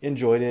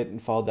enjoyed it and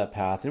followed that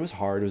path. And it was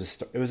hard.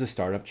 It was a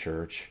startup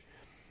church,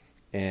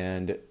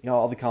 and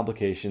all the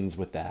complications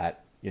with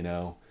that,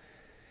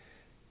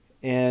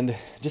 and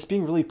just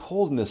being really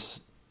pulled in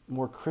this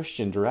more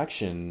Christian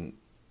direction.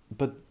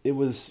 But it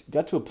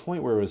got to a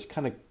point where it was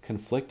kind of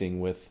conflicting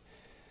with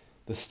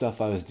the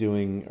stuff I was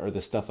doing, or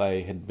the stuff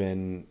I had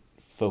been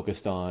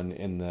focused on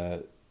in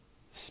the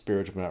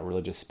spiritual but not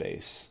religious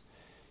space.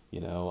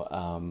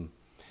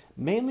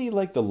 Mainly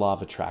like the law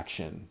of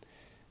attraction.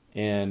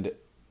 And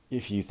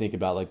if you think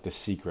about The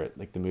Secret,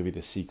 like the movie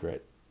The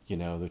Secret,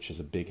 which is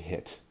a big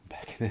hit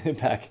back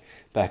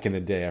in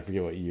the day. I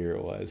forget what year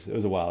it was. It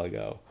was a while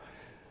ago.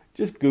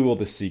 Just Google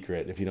The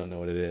Secret if you don't know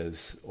what it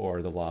is,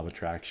 or the law of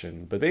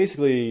attraction. But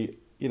basically,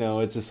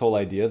 it's this whole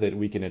idea that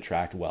we can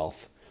attract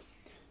wealth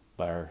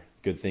by our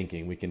good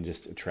thinking. We can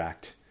just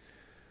attract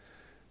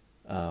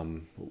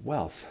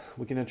wealth.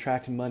 We can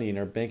attract money in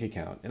our bank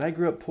account. And I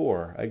grew up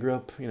poor.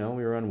 We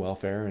were on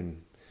welfare,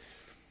 and,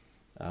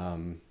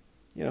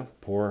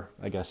 poor,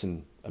 I guess,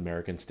 in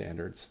American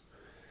standards.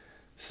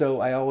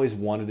 So I always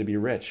wanted to be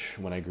rich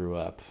when I grew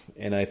up.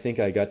 And I think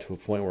I got to a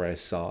point where I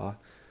saw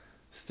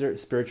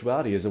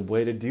spirituality as a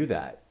way to do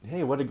that.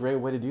 Hey, what a great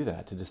way to do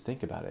that, to just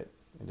think about it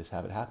and just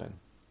have it happen.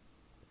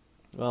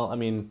 Well,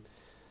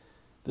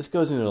 this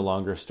goes into a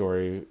longer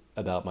story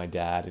about my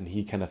dad, and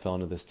he kind of fell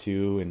into this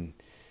too, and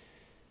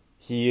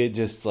he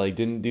just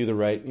didn't do the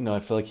right, I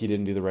feel like he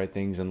didn't do the right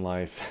things in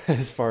life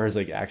as far as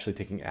actually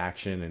taking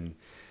action and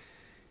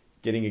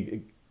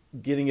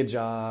getting a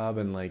job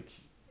and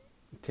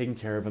taking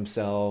care of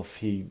himself.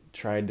 He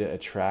tried to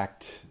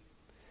attract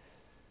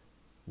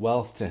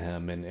wealth to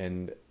him,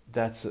 and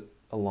that's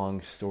a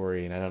long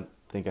story, and I don't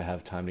think I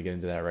have time to get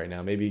into that right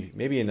now.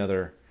 Maybe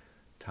another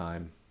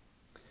time.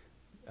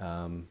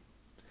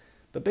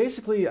 But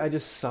basically, I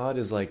just saw it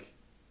as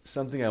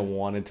something I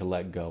wanted to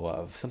let go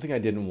of, something I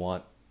didn't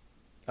want.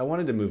 I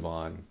wanted to move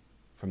on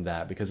from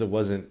that because it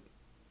wasn't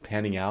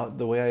panning out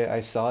the way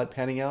I saw it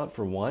panning out,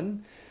 for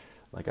one.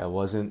 I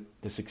wasn't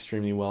this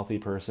extremely wealthy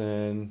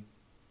person.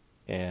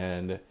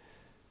 And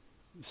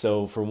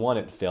so for one,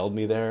 it failed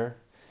me there.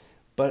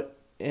 But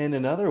in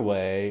another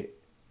way,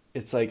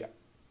 it's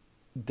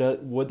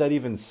would that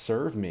even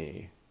serve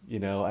me?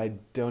 I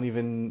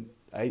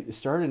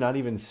started to not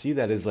even see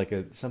that as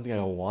something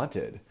I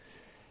wanted.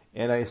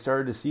 And I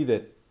started to see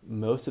that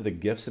most of the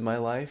gifts in my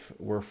life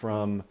were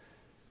from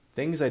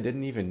things I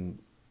didn't even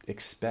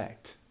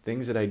expect,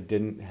 things that I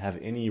didn't have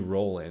any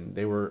role in.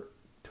 They were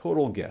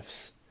total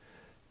gifts,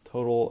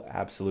 total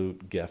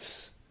absolute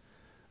gifts.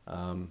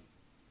 I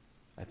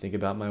think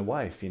about my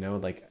wife,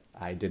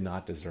 I did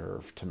not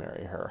deserve to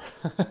marry her.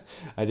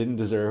 I didn't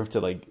deserve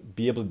to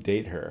be able to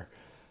date her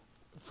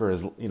for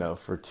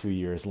for 2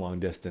 years long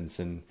distance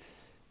and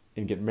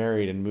get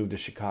married and move to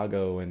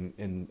Chicago and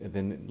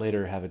then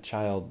later have a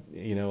child,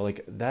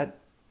 that.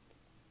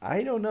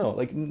 I don't know.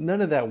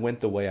 None of that went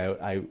the way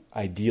I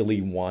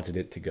ideally wanted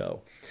it to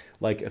go.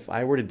 If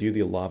I were to do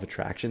the law of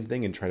attraction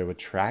thing and try to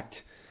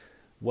attract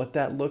what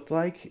that looked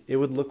like, it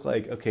would look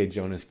like, okay,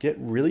 Jonas, get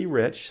really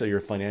rich so you're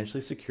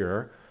financially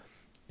secure.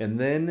 And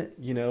then,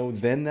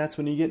 then that's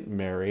when you get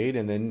married,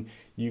 and then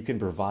you can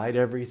provide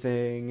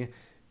everything,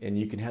 and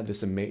you can have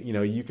this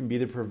you can be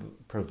the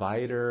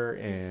provider,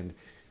 and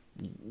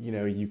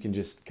you can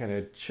just kind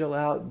of chill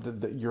out.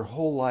 Your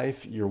whole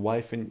life, your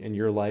wife and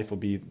your life will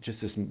be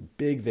just this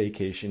big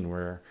vacation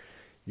where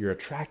you're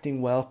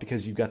attracting wealth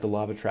because you've got the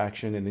law of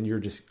attraction, and then you're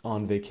just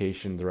on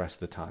vacation the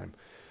rest of the time.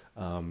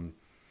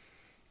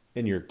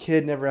 and your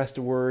kid never has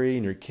to worry,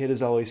 and your kid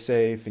is always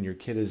safe, and your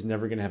kid is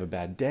never going to have a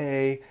bad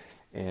day.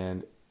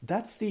 And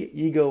that's the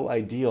ego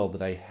ideal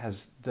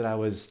that I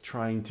was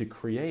trying to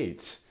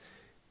create.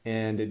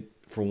 And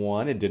for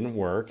one, it didn't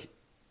work.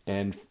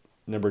 And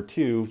number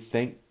two,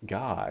 thank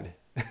God.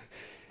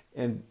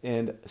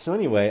 and so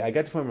anyway, I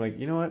got to the point where I'm like,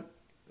 you know what?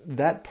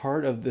 That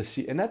part of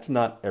and that's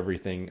not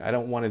everything. I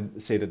don't want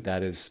to say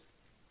that is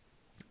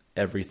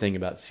everything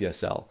about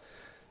CSL.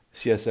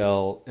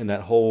 CSL and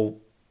that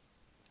whole,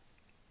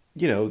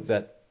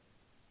 that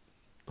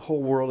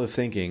whole world of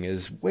thinking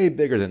is way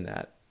bigger than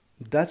that.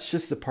 That's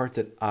just the part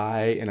that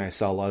I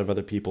saw a lot of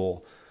other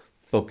people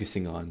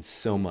focusing on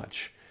so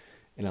much.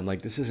 And I'm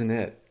like, this isn't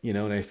it,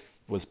 and I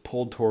was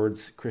pulled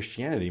towards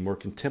Christianity, more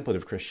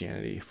contemplative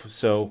Christianity.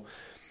 So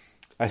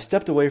I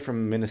stepped away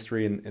from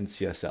ministry and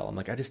CSL. I'm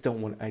like, I just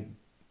don't want,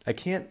 I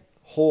can't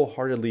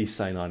wholeheartedly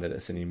sign on to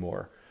this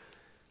anymore.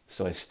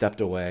 So I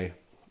stepped away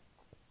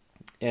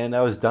and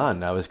I was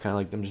done. I was kind of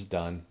like, I'm just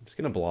done. I'm just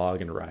going to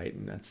blog and write,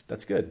 and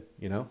that's good,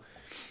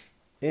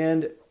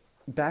 And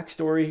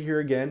backstory here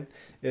again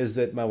is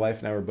that my wife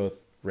and I were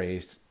both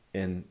raised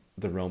in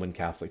the Roman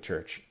Catholic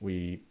Church.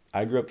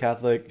 I grew up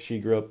Catholic, she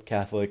grew up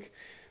Catholic,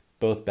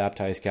 both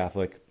baptized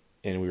Catholic,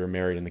 and we were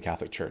married in the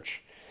Catholic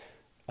Church.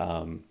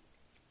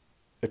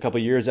 A couple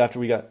of years after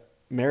we got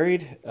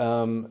married,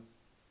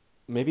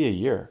 maybe a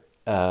year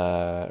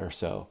or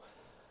so,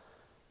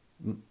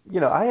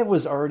 I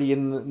was already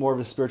in more of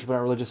a spiritual but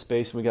not religious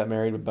space when we got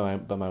married,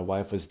 but my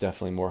wife was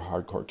definitely more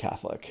hardcore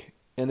Catholic.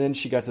 And then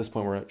she got to this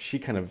point where she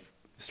kind of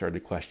started to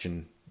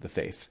question the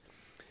faith.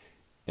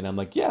 And I'm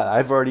like, yeah,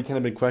 I've already kind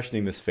of been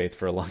questioning this faith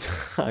for a long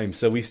time.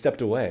 So we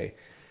stepped away.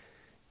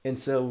 And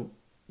so,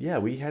 yeah,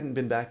 we hadn't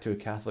been back to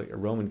a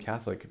Roman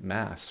Catholic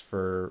mass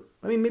for,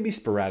 maybe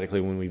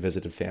sporadically when we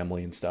visited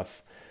family and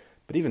stuff.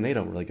 But even they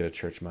don't really go to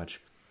church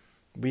much.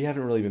 We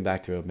haven't really been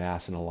back to a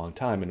mass in a long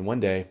time. And one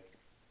day,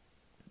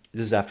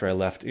 this is after I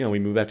left, we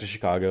moved back to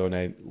Chicago and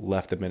I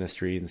left the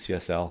ministry in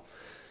CSL.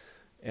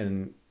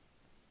 And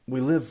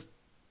we live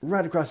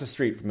right across the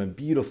street from a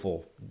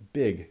beautiful,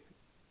 big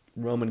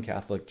Roman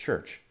Catholic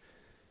church.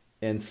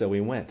 And so we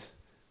went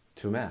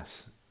to a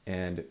mass.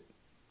 And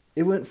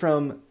it was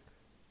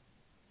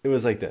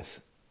like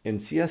this. In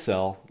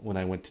CSL, when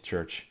I went to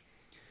church,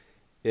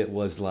 it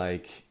was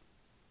like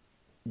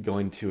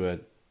going to a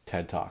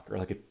TED Talk or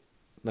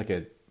like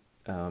a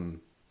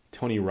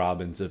Tony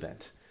Robbins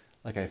event.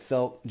 Like I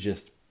felt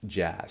just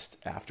jazzed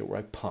afterward,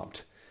 like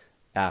pumped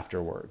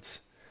afterwards.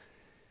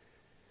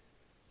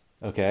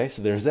 Okay,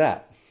 so there's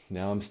that.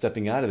 Now I'm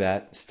stepping out of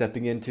that,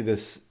 stepping into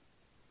this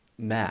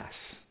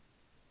mass,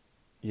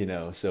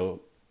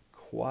 so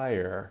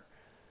choir,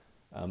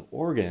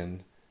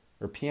 organ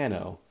or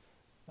piano,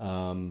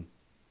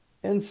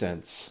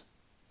 incense,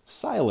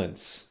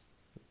 silence,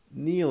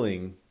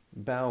 kneeling,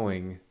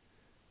 bowing,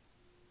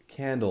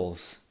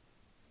 candles,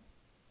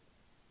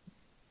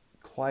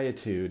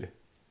 quietude,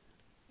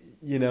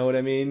 you know what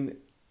I mean?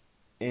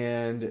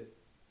 And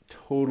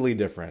totally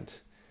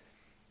different.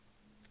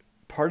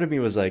 Part of me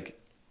was like,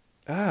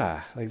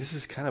 this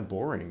is kind of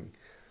boring.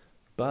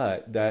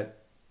 But that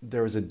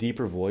there was a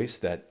deeper voice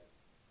that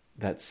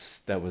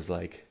was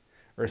like,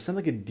 or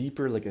something like a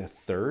deeper, like a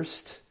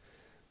thirst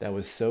that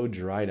was so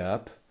dried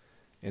up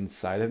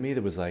inside of me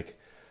that was like,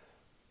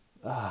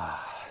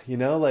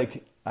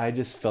 like I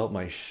just felt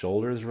my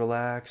shoulders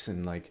relax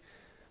and like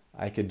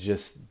I could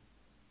just,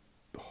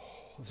 it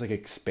was like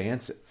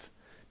expansive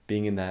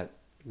being in that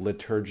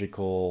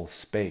liturgical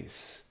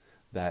space,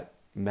 that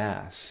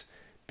mass,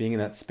 being in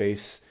that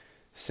space,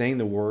 saying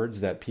the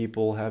words that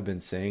people have been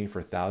saying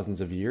for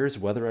thousands of years,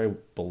 whether I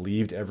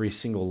believed every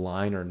single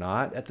line or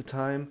not at the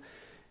time.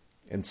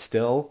 And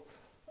still,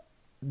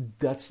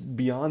 that's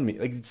beyond me.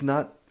 Like, it's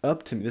not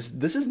up to me.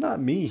 This is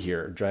not me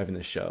here driving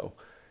the show.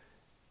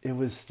 It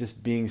was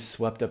just being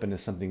swept up into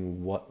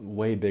something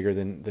way bigger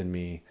than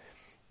me.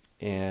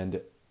 And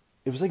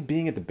it was like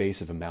being at the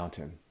base of a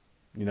mountain.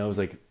 It was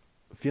like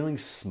feeling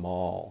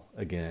small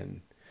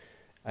again.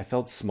 I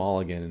felt small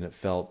again, and it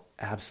felt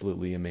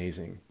absolutely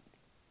amazing.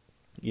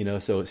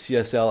 So at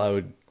CSL, I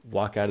would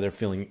walk out of there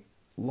feeling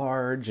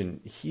large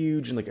and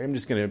huge and like, I'm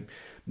just going to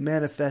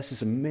manifest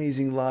this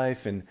amazing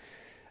life. And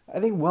I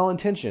think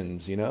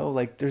well-intentions,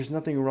 like there's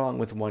nothing wrong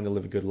with wanting to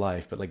live a good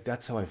life, but like,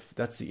 that's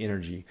the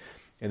energy.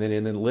 And then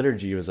in the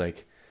liturgy, it was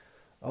like,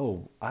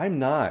 oh,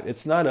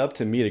 it's not up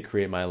to me to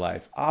create my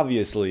life.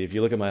 Obviously, if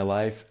you look at my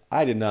life,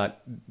 I did not,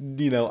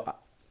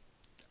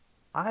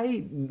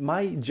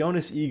 my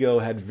Jonas ego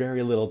had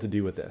very little to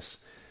do with this.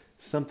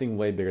 Something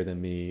way bigger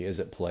than me is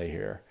at play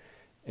here.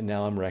 And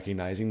now I'm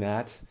recognizing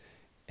that,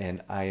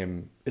 and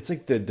it's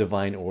like the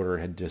divine order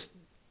had just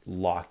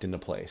locked into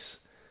place.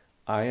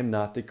 I am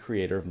not the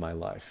creator of my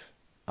life.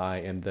 I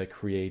am the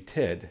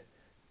created,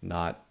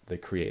 not the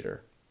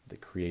creator. The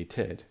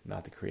created,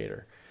 not the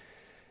creator.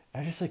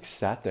 I just like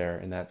sat there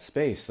in that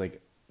space,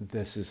 like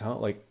this is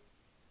home, like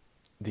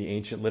the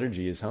ancient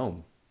liturgy is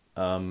home.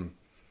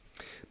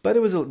 But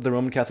it was the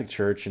Roman Catholic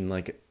Church, and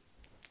like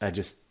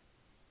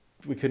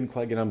we couldn't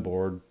quite get on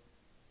board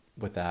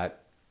with that.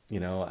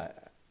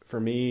 for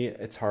me,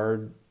 it's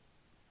hard,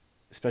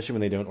 especially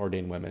when they don't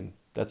ordain women.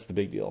 That's the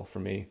big deal for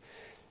me.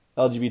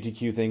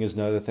 LGBTQ thing is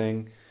another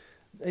thing,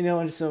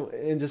 and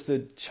just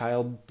the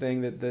child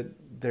thing that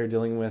they're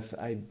dealing with.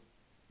 I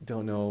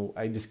don't know.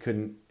 I just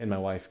couldn't, and my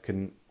wife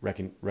couldn't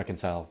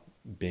reconcile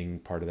being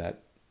part of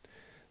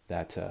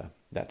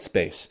that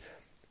space.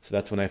 So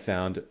that's when I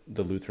found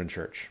the Lutheran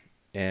Church,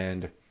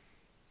 and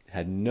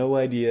had no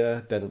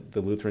idea that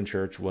the Lutheran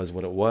Church was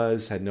what it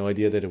was. Had no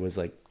idea that it was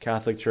like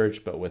Catholic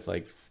Church, but with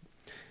like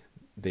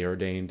they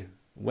ordained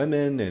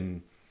women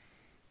and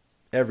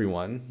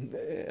everyone,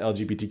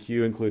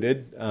 LGBTQ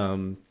included,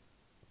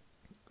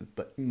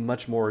 but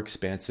much more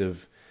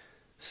expansive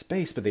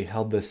space. But they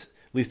held this,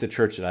 at least the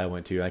church that I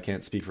went to. I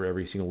can't speak for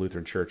every single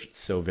Lutheran church. It's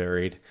so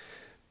varied.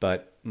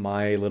 But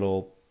my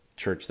little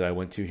church that I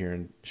went to here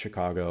in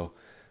Chicago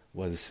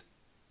was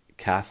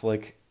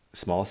Catholic,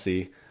 small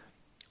c,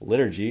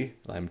 liturgy.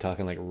 I'm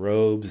talking like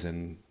robes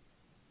and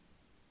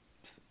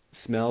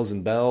smells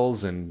and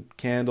bells and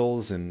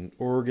candles and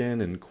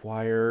organ and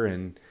choir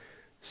and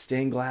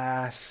stained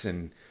glass,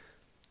 and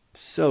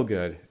so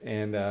good,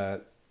 and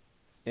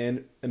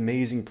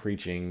amazing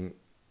preaching,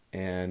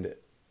 and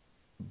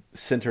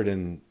centered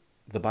in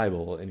the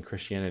Bible and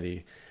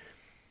Christianity,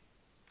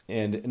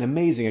 and an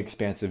amazing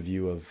expansive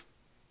view of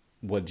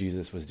what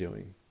Jesus was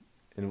doing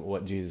and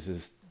what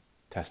Jesus's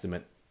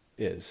testament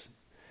is.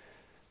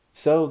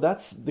 So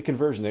that's the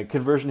conversion. The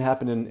conversion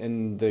happened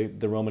in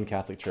the Roman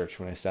Catholic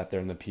Church when I sat there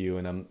in the pew,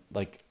 and I'm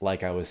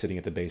like I was sitting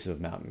at the base of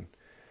a mountain.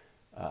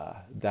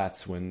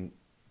 That's when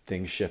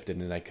things shifted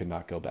and I could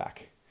not go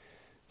back.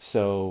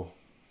 So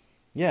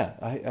yeah,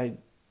 I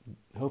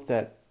hope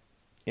that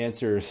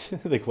answers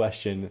the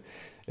question.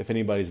 If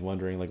anybody's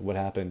wondering like what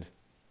happened,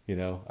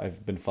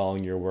 I've been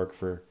following your work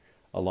for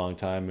a long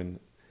time, and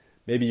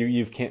maybe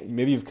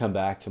you've come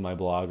back to my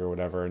blog or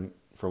whatever, and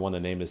for one, the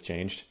name has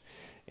changed,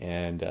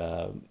 and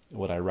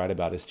what I write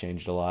about has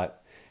changed a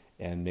lot,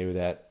 and maybe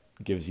that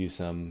gives you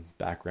some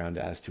background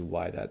as to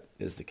why that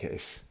is the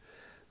case.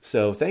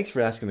 So thanks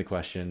for asking the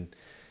question.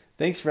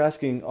 Thanks for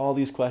asking all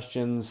these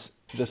questions.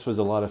 This was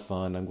a lot of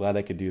fun. I'm glad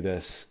I could do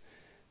this.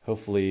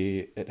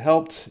 Hopefully it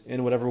helped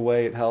in whatever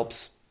way it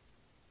helps.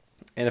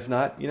 And if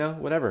not,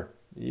 whatever.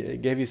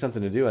 It gave you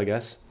something to do, I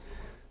guess.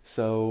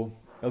 So,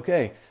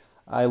 okay.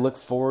 I look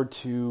forward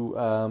to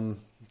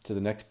the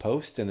next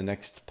post and the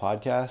next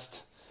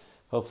podcast.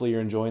 Hopefully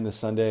you're enjoying the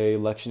Sunday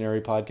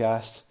lectionary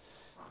podcast.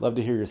 Love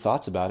to hear your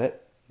thoughts about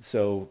it.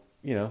 So,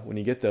 when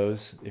you get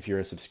those, if you're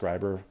a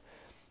subscriber,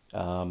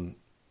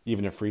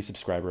 even a free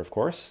subscriber, of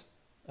course,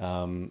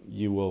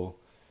 you will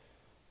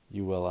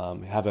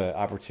have an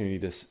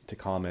opportunity to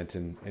comment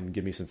and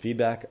give me some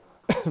feedback.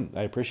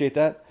 I appreciate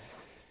that.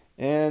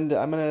 And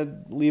I'm going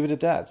to leave it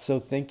at that. So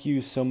thank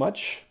you so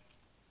much.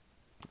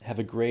 Have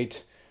a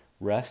great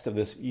rest of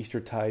this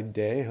Eastertide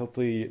day.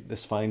 Hopefully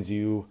this finds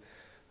you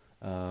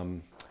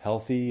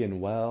healthy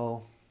and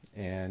well,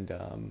 and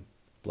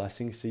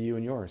blessings to you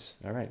and yours.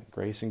 All right.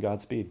 Grace and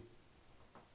Godspeed.